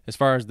 As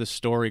far as the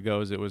story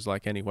goes, it was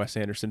like any Wes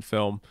Anderson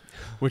film,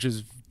 which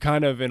is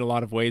kind of in a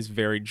lot of ways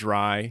very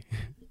dry,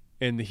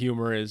 and the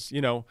humor is,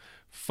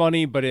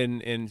 funny, but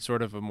in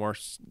sort of a more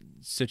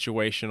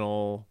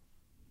situational,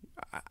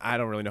 I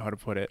don't really know how to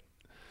put it.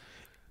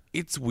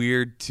 It's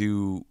weird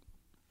to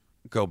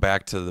go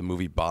back to the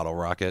movie Bottle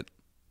Rocket,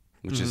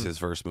 which is his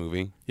first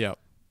movie. Yeah.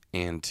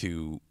 And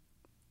to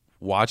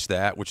watch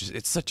that,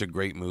 it's such a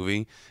great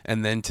movie,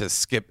 and then to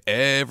skip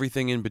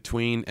everything in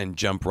between and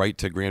jump right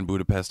to Grand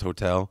Budapest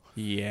Hotel.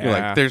 Yeah. You're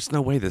like, there's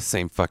no way the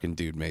same fucking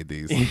dude made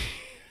these.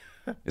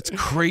 It's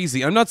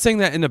crazy. I'm not saying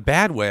that in a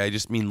bad way. I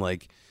just mean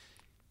like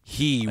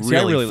he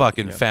really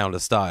fucking found a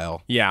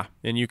style. Yeah,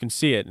 and you can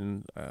see it,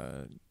 and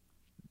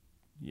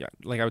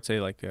like I would say,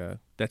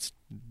 that's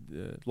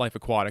Life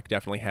Aquatic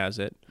definitely has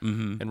it,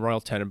 and Royal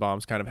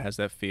Tenenbaums kind of has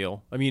that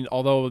feel. I mean,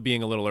 although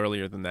being a little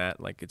earlier than that,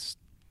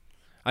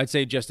 I'd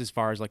say just as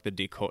far as like the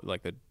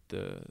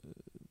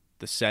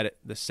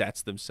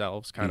sets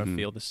themselves kind of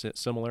feel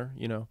similar,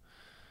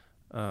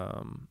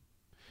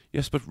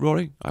 Yes, but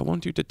Rory, I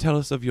want you to tell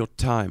us of your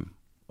time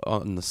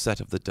on the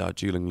set of the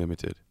Darjeeling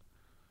Limited.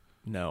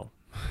 No.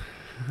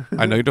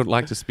 I know you don't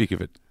like to speak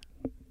of it,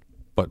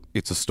 but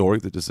it's a story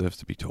that deserves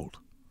to be told.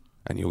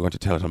 And you're going to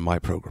tell it on my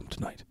program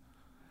tonight.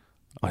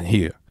 I'm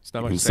here, It's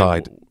not much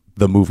inside to say,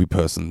 the movie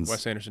person's...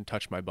 Wes Anderson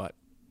touched my butt.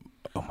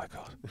 Oh, my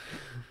God.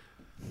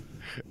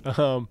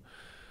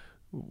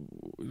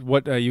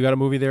 What you got a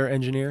movie there,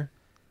 Engineer?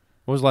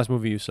 What was the last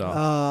movie you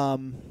saw?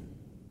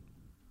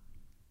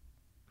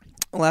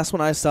 The last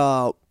one I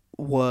saw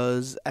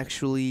was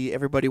actually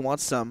Everybody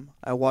Wants Some.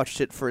 I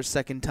watched it for a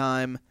second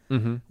time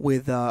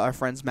with our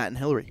friends Matt and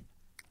Hillary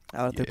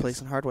out at their place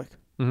in Hardwick.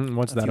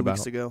 What's that a few about?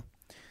 weeks ago.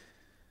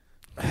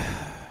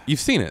 You've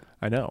seen it.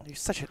 I know. You're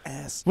such an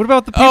ass. What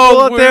about the people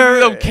out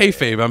there? Oh,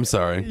 kayfabe, I'm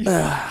sorry.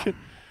 Well,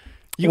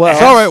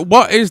 Sorry,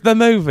 what is the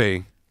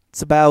movie?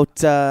 It's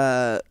about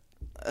a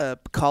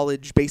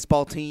college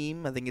baseball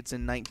team. I think it's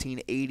in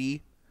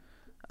 1980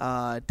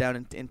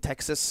 down in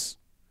Texas,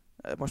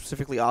 more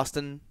specifically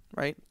Austin,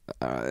 right?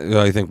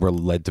 I think we're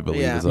led to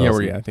believe it's Yeah,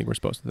 awesome. I think we're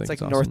supposed to think It's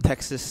like it's North awesome.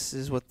 Texas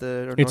is what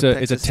the It's North a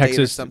Texas State or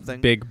Texas something.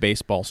 big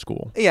baseball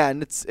school. Yeah,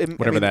 and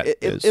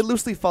it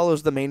loosely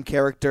follows the main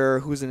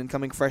character, who's an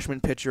incoming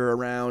freshman pitcher,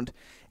 around,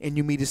 and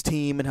you meet his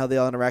team and how they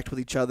all interact with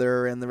each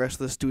other and the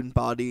rest of the student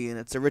body. And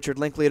it's a Richard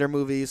Linklater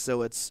movie,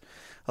 so it's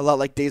a lot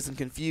like Dazed and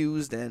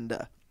Confused, and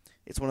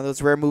it's one of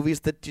those rare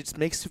movies that just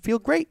makes you feel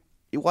great.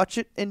 You watch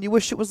it and you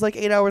wish it was like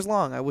 8 hours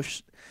long. I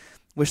wish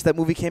that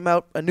movie came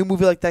out. A new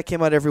movie like that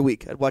came out every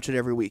week. I'd watch it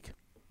every week.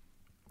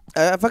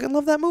 I fucking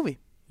love that movie.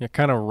 Yeah,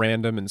 kind of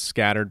random and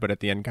scattered, but at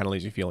the end kind of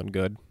leaves you feeling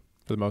good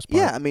for the most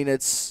part. Yeah, I mean,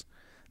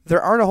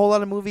 there aren't a whole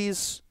lot of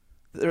movies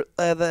that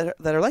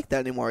are like that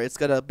anymore. It's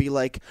gotta be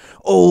like,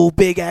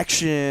 big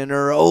action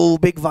or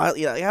big violence.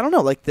 Yeah, I don't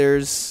know. Like,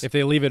 there's If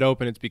they leave it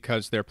open, it's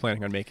because they're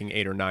planning on making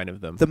 8 or 9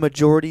 of them. the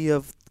majority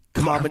of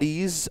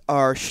comedies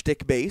are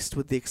shtick based,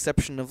 with the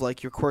exception of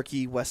like your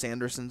quirky Wes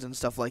Andersons and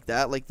stuff like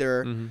that. Like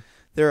there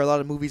are a lot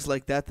of movies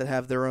like that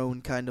have their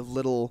own kind of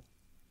little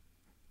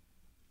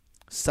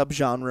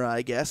subgenre,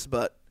 I guess.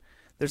 But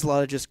there's a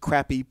lot of just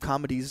crappy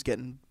comedies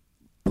getting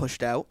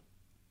pushed out.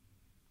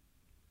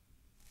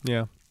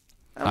 Yeah.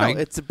 I don't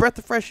know. It's a breath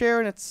of fresh air,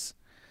 and it's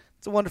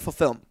a wonderful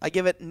film. I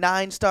give it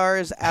 9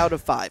 stars out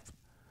of 5.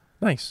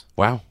 Nice.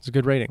 Wow. It's a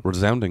good rating.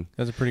 Resounding.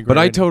 That's a pretty great But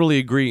I rating. totally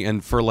agree,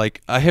 and for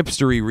like a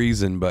hipstery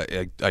reason, but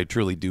I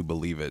truly do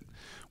believe it,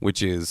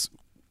 which is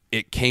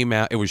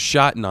it was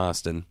shot in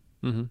Austin.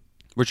 Mm-hmm.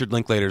 Richard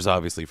Linklater's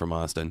obviously from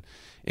Austin.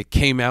 It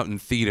came out in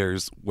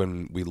theaters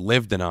when we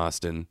lived in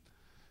Austin.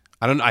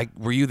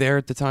 Were you there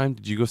at the time?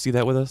 Did you go see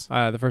that with us?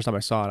 The first time I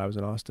saw it, I was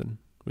in Austin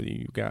with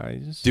you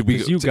guys. Did we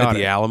 'Cause you go got at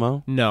the it.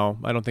 Alamo? No,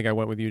 I don't think I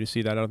went with you to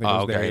see that. I don't think I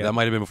was there yet. That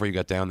might have been before you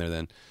got down there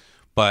then.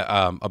 But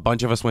a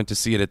bunch of us went to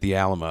see it at the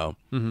Alamo.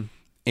 Mm-hmm.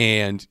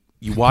 And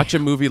you watch a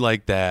movie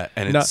like that,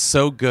 and it's Not-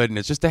 so good, and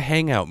it's just a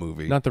hangout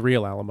movie. Not the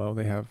real Alamo.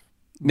 They have.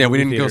 Yeah, we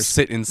movie didn't go theaters.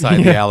 sit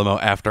inside the Alamo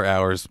after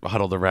hours,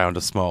 huddled around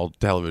a small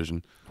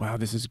television. Wow,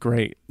 this is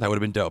great. That would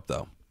have been dope,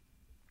 though.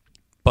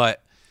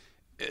 But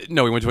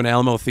no, we went to an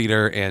Alamo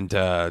theater and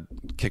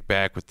kicked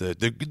back with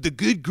the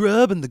good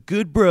grub and the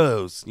good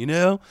bros,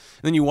 And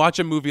then you watch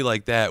a movie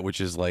like that, which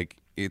is like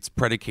it's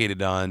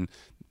predicated on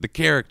the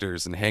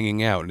characters and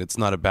hanging out, and it's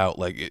not about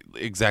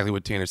exactly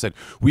what Tanner said.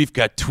 We've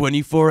got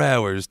 24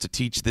 hours to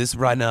teach this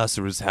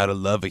rhinoceros how to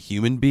love a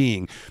human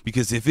being,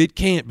 because if it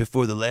can't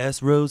before the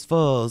last rose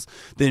falls,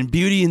 then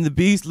Beauty and the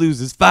Beast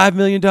loses $5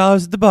 million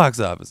at the box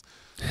office.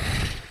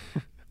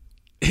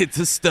 It's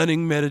a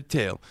stunning meta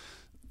tale.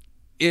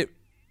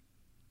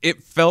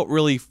 It felt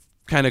really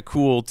kind of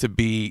cool to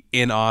be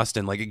in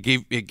Austin. Like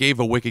it gave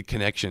a wicked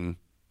connection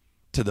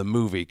to the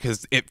movie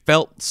because it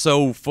felt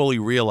so fully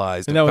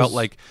realized. It felt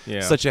like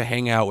such a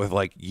hangout with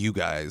like you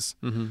guys.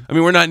 Mm-hmm. I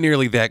mean, we're not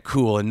nearly that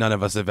cool, and none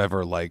of us have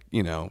ever I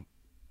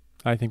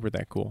think we're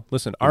that cool.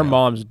 Listen, our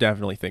moms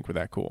definitely think we're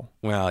that cool.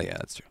 Well, yeah,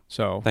 that's true.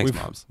 So thanks,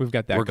 moms. We've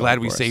got that. We're glad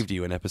we saved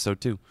you in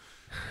episode 2.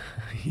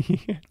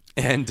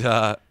 And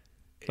I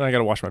got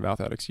to wash my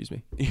mouth out. Excuse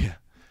me. Yeah.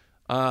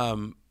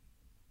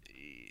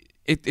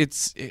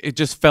 It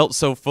just felt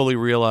so fully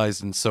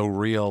realized and so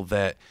real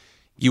that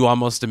you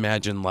almost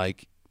imagine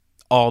like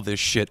all this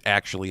shit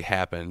actually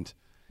happened,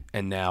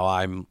 and now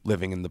I'm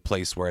living in the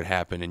place where it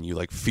happened, and you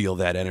like feel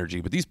that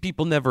energy. But these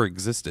people never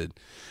existed.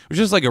 It was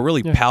just like a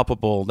really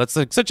palpable. That's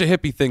like such a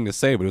hippie thing to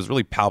say, but it was a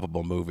really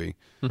palpable movie.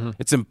 Mm-hmm.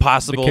 It's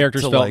impossible. The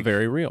characters to felt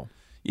very real.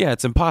 Yeah,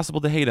 it's impossible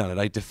to hate on it.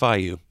 I defy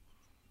you.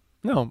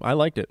 No, I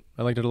liked it.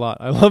 I liked it a lot.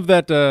 I love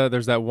that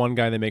there's that one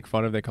guy they make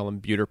fun of. They call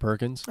him Buter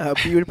Perkins.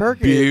 Buter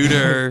Perkins.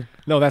 Buter.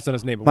 No, that's not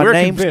his name. But My we're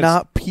name's convinced.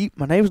 not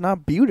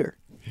Buter.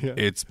 Yeah.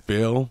 It's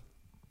Bill.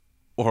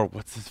 Or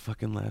what's his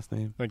fucking last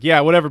name? Like,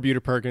 yeah, whatever,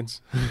 Buter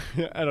Perkins.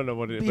 I don't know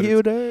what it is.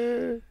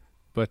 Buter.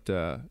 But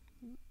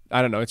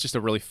I don't know. It's just a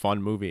really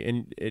fun movie.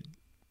 And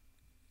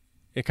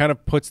it kind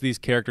of puts these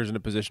characters in a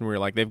position where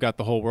you're like, they've got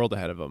the whole world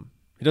ahead of them.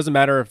 It doesn't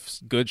matter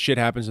if good shit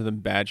happens to them,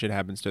 bad shit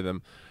happens to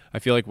them. I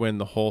feel like when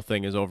the whole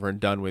thing is over and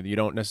done with, you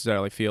don't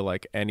necessarily feel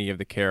like any of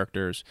the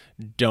characters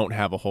don't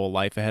have a whole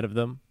life ahead of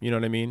them. You know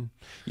what I mean?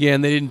 Yeah,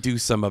 and they didn't do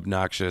some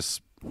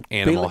obnoxious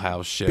Animal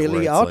House shit.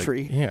 Billy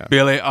Autry. Yeah.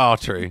 Billy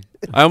Autry.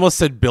 I almost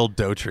said Bill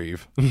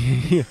Dotrieve.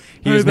 He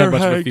doesn't have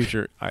much of a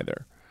future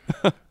either.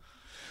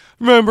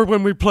 Remember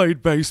when we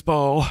played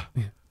baseball?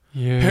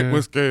 Yeah. It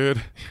was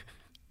good.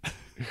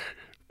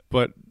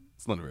 But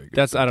it's not very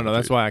good. I don't know.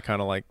 That's why I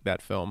kind of like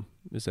that film.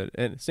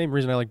 And same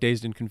reason I like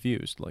Dazed and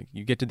Confused. Like,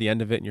 you get to the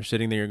end of it and you're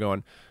sitting there, you're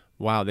going,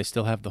 wow, they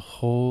still have the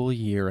whole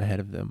year ahead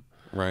of them.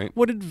 Right.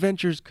 What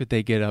adventures could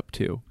they get up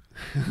to?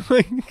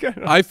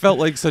 I felt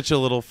like such a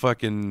little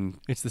fucking...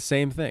 It's the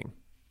same thing.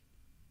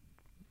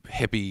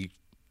 Hippie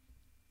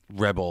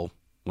rebel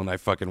when I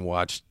fucking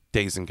watched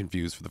Dazed and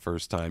Confused for the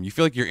first time. You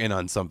feel like you're in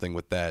on something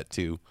with that,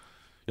 too.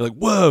 You're like,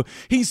 whoa,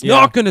 he's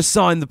not going to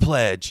sign the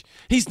pledge.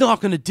 He's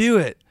not going to do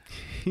it.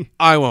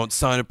 I won't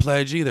sign a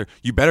pledge either.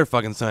 You better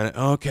fucking sign it.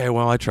 Okay,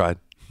 well, I tried.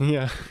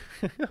 Yeah.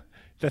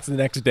 That's the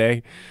next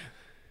day.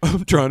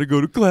 I'm trying to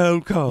go to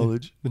clown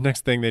college. The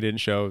next thing they didn't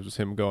show was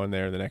him going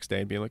there the next day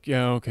and being like,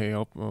 yeah, okay,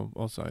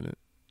 I'll sign it.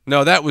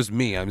 No, that was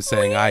me. I'm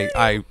saying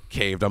I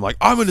caved. I'm like,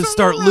 I'm going to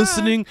start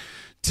listening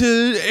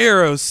to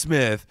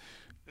Aerosmith.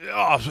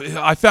 Oh,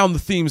 I found the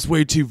themes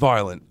way too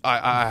violent.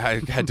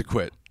 I had to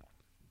quit.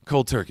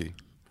 Cold turkey.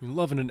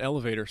 Loving an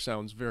elevator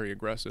sounds very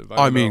aggressive.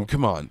 I mean,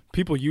 come on.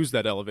 People use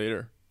that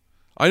elevator.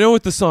 I know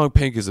what the song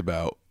Pink is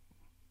about.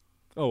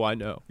 Oh, I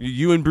know.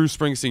 You and Bruce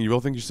Springsteen, you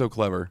both think you're so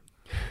clever.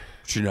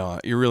 But you're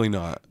not. You're really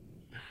not.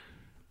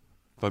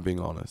 If I'm being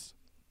honest.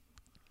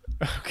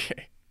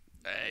 Okay.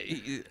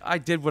 I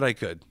did what I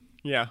could.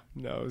 Yeah.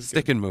 No. It was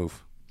Stick good. and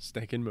move.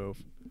 Stick and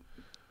move.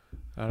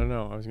 I don't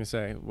know. I was going to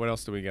say, what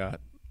else do we got?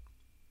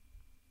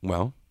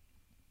 Well,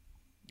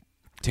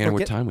 Tanner,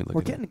 what time we looking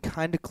We're at? getting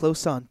kind of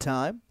close on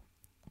time.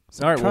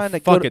 So All right, I'm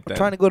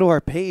trying to go to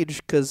our page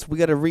because we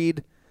got to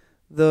read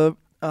the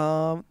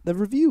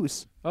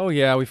reviews. Oh,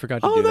 yeah, we forgot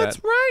to do that. Oh,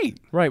 that's right.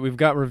 Right, we've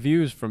got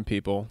reviews from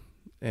people,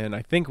 and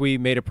I think we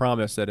made a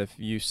promise that if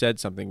you said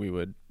something, we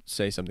would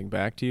say something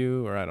back to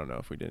you, or I don't know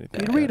if we did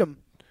anything. We'd read them.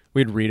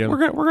 We'd read them. We're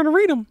gonna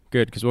read them.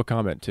 Good, because we'll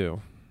comment too,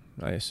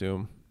 I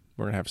assume.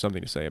 We're going to have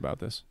something to say about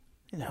this.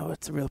 You know,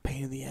 it's a real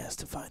pain in the ass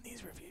to find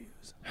these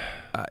reviews.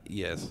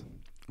 Yes.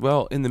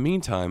 Well, in the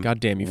meantime,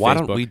 God damn you, why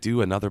Facebook. don't we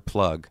do another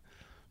plug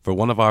for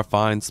one of our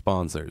fine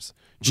sponsors?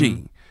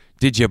 Gee,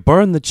 did you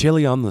burn the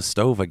chili on the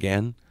stove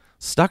again?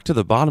 Stuck to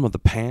the bottom of the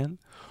pan?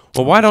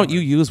 Well, why don't you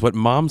use what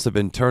moms have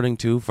been turning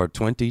to for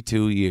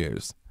 22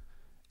 years?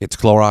 It's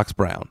Clorox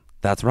Brown.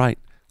 That's right,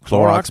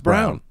 Clorox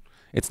Brown.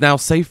 It's now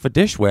safe for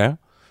dishware,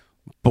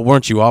 but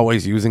weren't you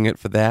always using it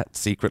for that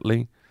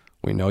secretly?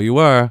 We know you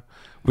were,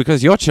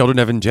 because your children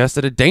have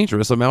ingested a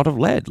dangerous amount of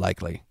lead,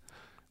 likely.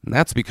 And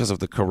that's because of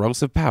the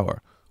corrosive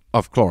power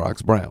of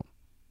Clorox Brown.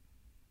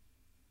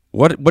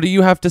 What do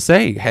you have to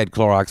say, head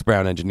Clorox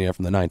Brown engineer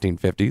from the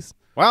 1950s?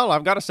 Well,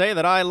 I've got to say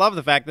that I love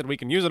the fact that we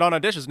can use it on our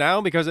dishes now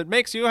because it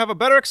makes you have a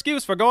better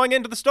excuse for going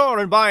into the store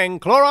and buying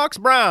Clorox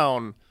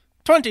Brown.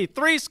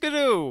 23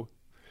 skidoo.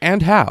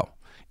 And how?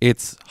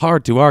 It's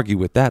hard to argue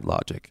with that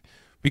logic.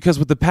 Because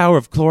with the power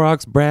of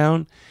Clorox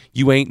Brown,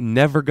 you ain't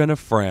never gonna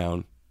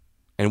frown.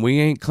 And we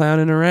ain't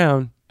clowning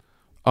around.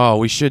 Oh,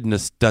 we shouldn't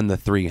have done the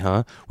 3,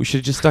 huh? We should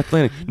have just stuck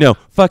landing. No,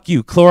 fuck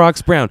you,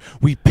 Clorox Brown.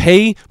 We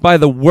pay by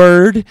the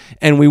word,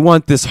 and we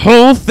want this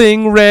whole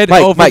thing read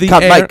over the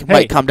air.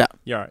 Mike, calm down.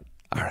 Yeah, all right.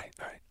 All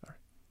right.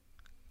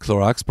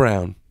 Clorox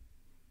Brown,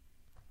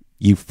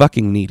 you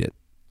fucking need it.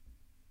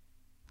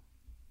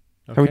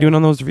 How are we doing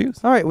on those reviews?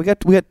 All right, we got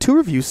 2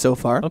 reviews so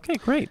far. Okay,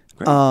 great.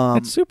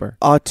 That's super.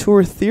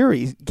 Auteur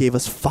Theory gave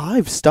us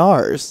 5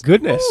 stars.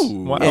 Goodness.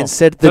 Ooh. Wow. And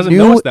said Doesn't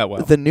know us that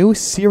well. the new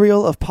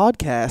serial of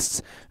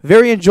podcasts,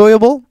 very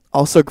enjoyable,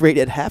 also great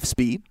at half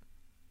speed.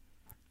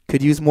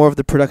 Could use more of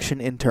the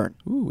production intern.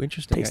 Ooh,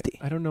 interesting. Tasty.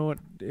 I don't know what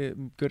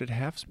good at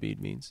half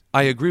speed means.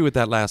 I agree with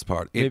that last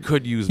part. It Maybe-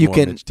 could use You more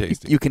can Mitch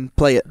Tasty. you can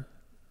play it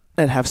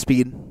at half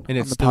speed And on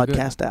it's the still good.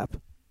 podcast app.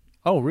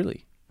 Oh,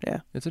 really? Yeah.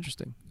 That's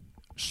interesting.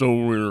 So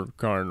we're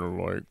kind of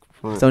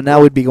like... So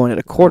now we'd be going at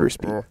a quarter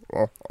speed.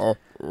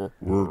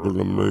 We're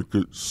gonna make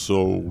it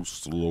so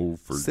slow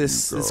for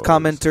This you guys.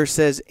 commenter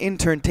says,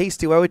 "Intern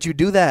Tasty, why would you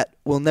do that?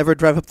 We'll never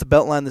drive up the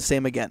Beltline the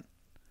same again."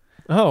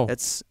 Oh,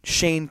 That's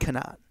Shane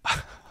Canot.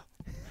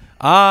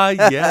 Ah,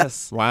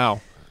 yes.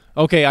 wow.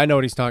 Okay, I know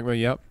what he's talking about.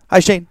 Yep. Hi,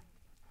 Shane.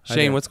 Hi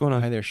Shane, there. what's going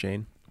Hi on? there,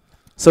 Shane.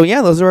 So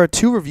yeah, those are our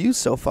 2 reviews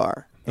so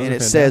far. Those And are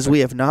it says fantastic. we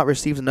have not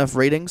received enough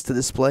ratings to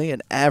display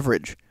an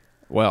average.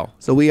 Well,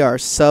 So we are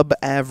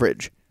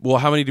sub-average. Well,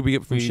 how many did we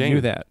get from we Shane?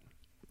 knew that.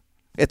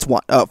 It's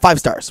 5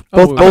 stars.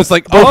 Oh, Both I was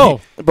like,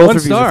 both one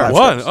reviews star. are 5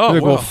 One. stars. Oh,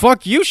 Like, well, wow.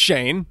 fuck you,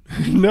 Shane.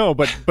 No,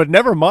 but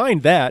never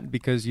mind that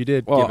because you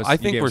did Well, give us. I you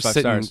think gave we're us 5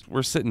 sitting stars.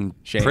 we're sitting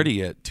Shane.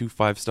 pretty at 2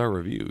 5-star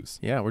reviews.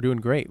 Yeah, we're doing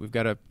great. We've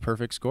got a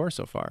perfect score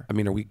so far. I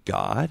mean, are we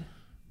God?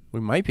 We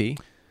might be.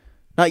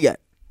 Not yet.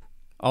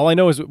 All I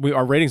know is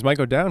our ratings might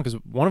go down because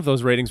one of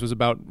those ratings was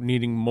about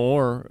needing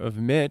more of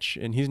Mitch,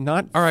 and he's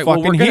not. All right. Well,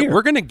 fucking here.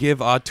 we're gonna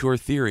give Auteur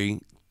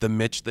Theory the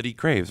Mitch that he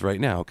craves right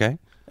now. Okay.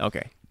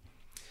 Okay.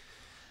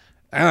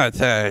 Oh,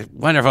 it's a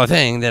wonderful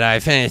thing that I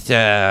finished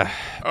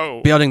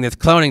building this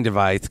cloning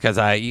device because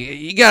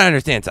you gotta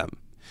understand something.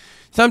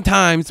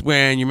 Sometimes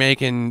when you're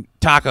making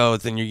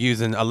tacos and you're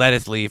using a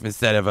lettuce leaf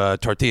instead of a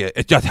tortilla,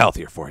 it's just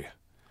healthier for you.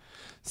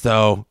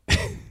 So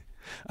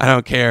I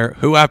don't care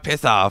who I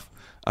piss off,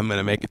 I'm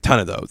gonna make a ton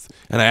of those.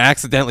 And I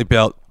accidentally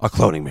built a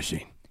cloning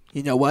machine.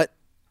 You know what?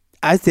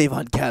 I save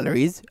on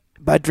calories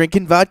by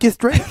drinking vodka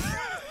straight.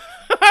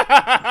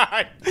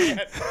 I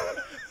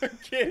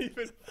can't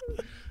even.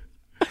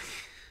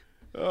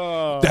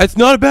 Oh. That's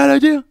not a bad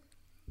idea.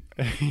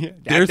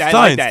 There's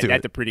science to That's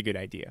it. a pretty good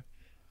idea.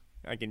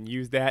 I can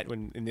use that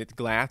when in this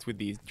glass with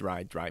these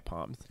dry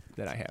palms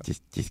that I have.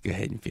 Just go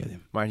ahead and feel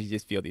them. Why don't you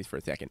just feel these for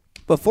a second?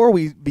 Before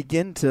we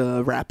begin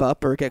to wrap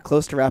up or get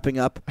close to wrapping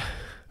up,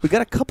 we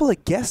got a couple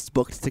of guests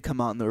booked to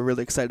come on that we're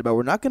really excited about.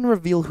 We're not going to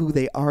reveal who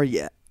they are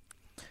yet.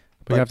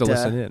 But you have to But,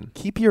 listen in.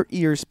 Keep your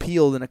ears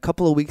peeled. In a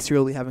couple of weeks,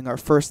 we'll be having our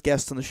first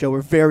guest on the show.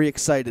 We're very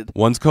excited.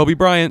 One's Kobe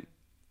Bryant.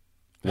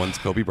 One's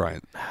Kobe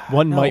Bryant.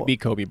 One No. might be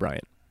Kobe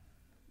Bryant.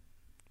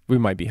 We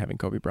might be having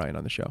Kobe Bryant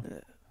on the show.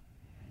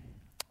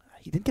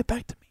 He didn't get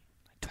back to me.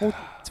 I told you.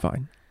 It's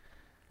fine.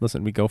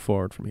 Listen, we go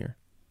forward from here.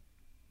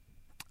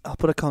 I'll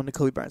put a call to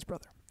Kobe Bryant's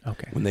brother.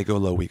 Okay. When they go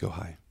low, we go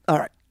high. All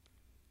right.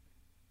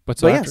 But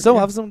So yeah, after- so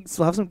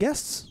we'll have some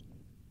guests.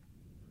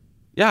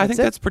 Yeah, I That's think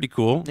it. that's pretty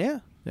cool. Yeah.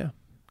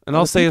 And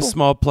I'll Other say a people.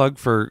 small plug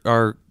for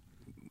our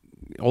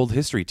old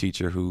history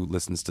teacher who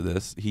listens to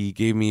this. He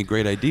gave me a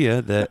great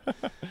idea that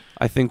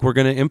I think we're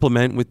going to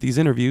implement with these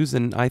interviews,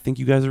 and I think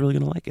you guys are really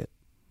going to like it.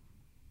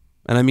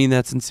 And I mean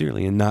that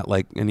sincerely and not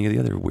like any of the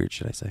other weird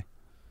shit I say.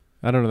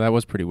 I don't know. That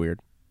was pretty weird.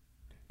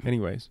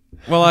 Anyways.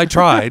 Well, I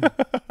tried.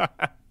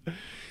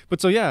 But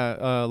so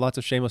yeah, lots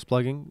of shameless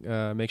plugging.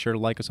 Make sure to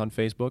like us on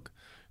Facebook,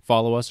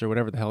 follow us, or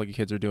whatever the hell you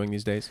kids are doing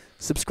these days.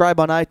 Subscribe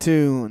on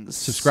iTunes.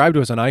 Subscribe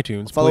to us on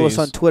iTunes. Follow please.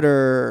 us on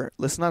Twitter.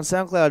 Listen on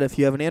SoundCloud if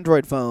you have an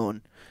Android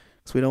phone.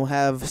 Because we don't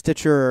have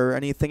Stitcher or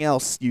anything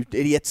else. You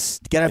idiots.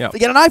 Get an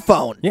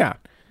iPhone. Yeah.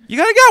 You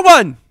got to get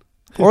one.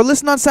 Or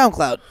listen on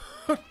SoundCloud.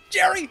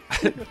 Jerry.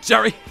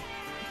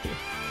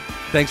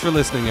 Thanks for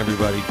listening,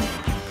 everybody.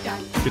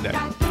 Good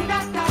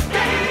night.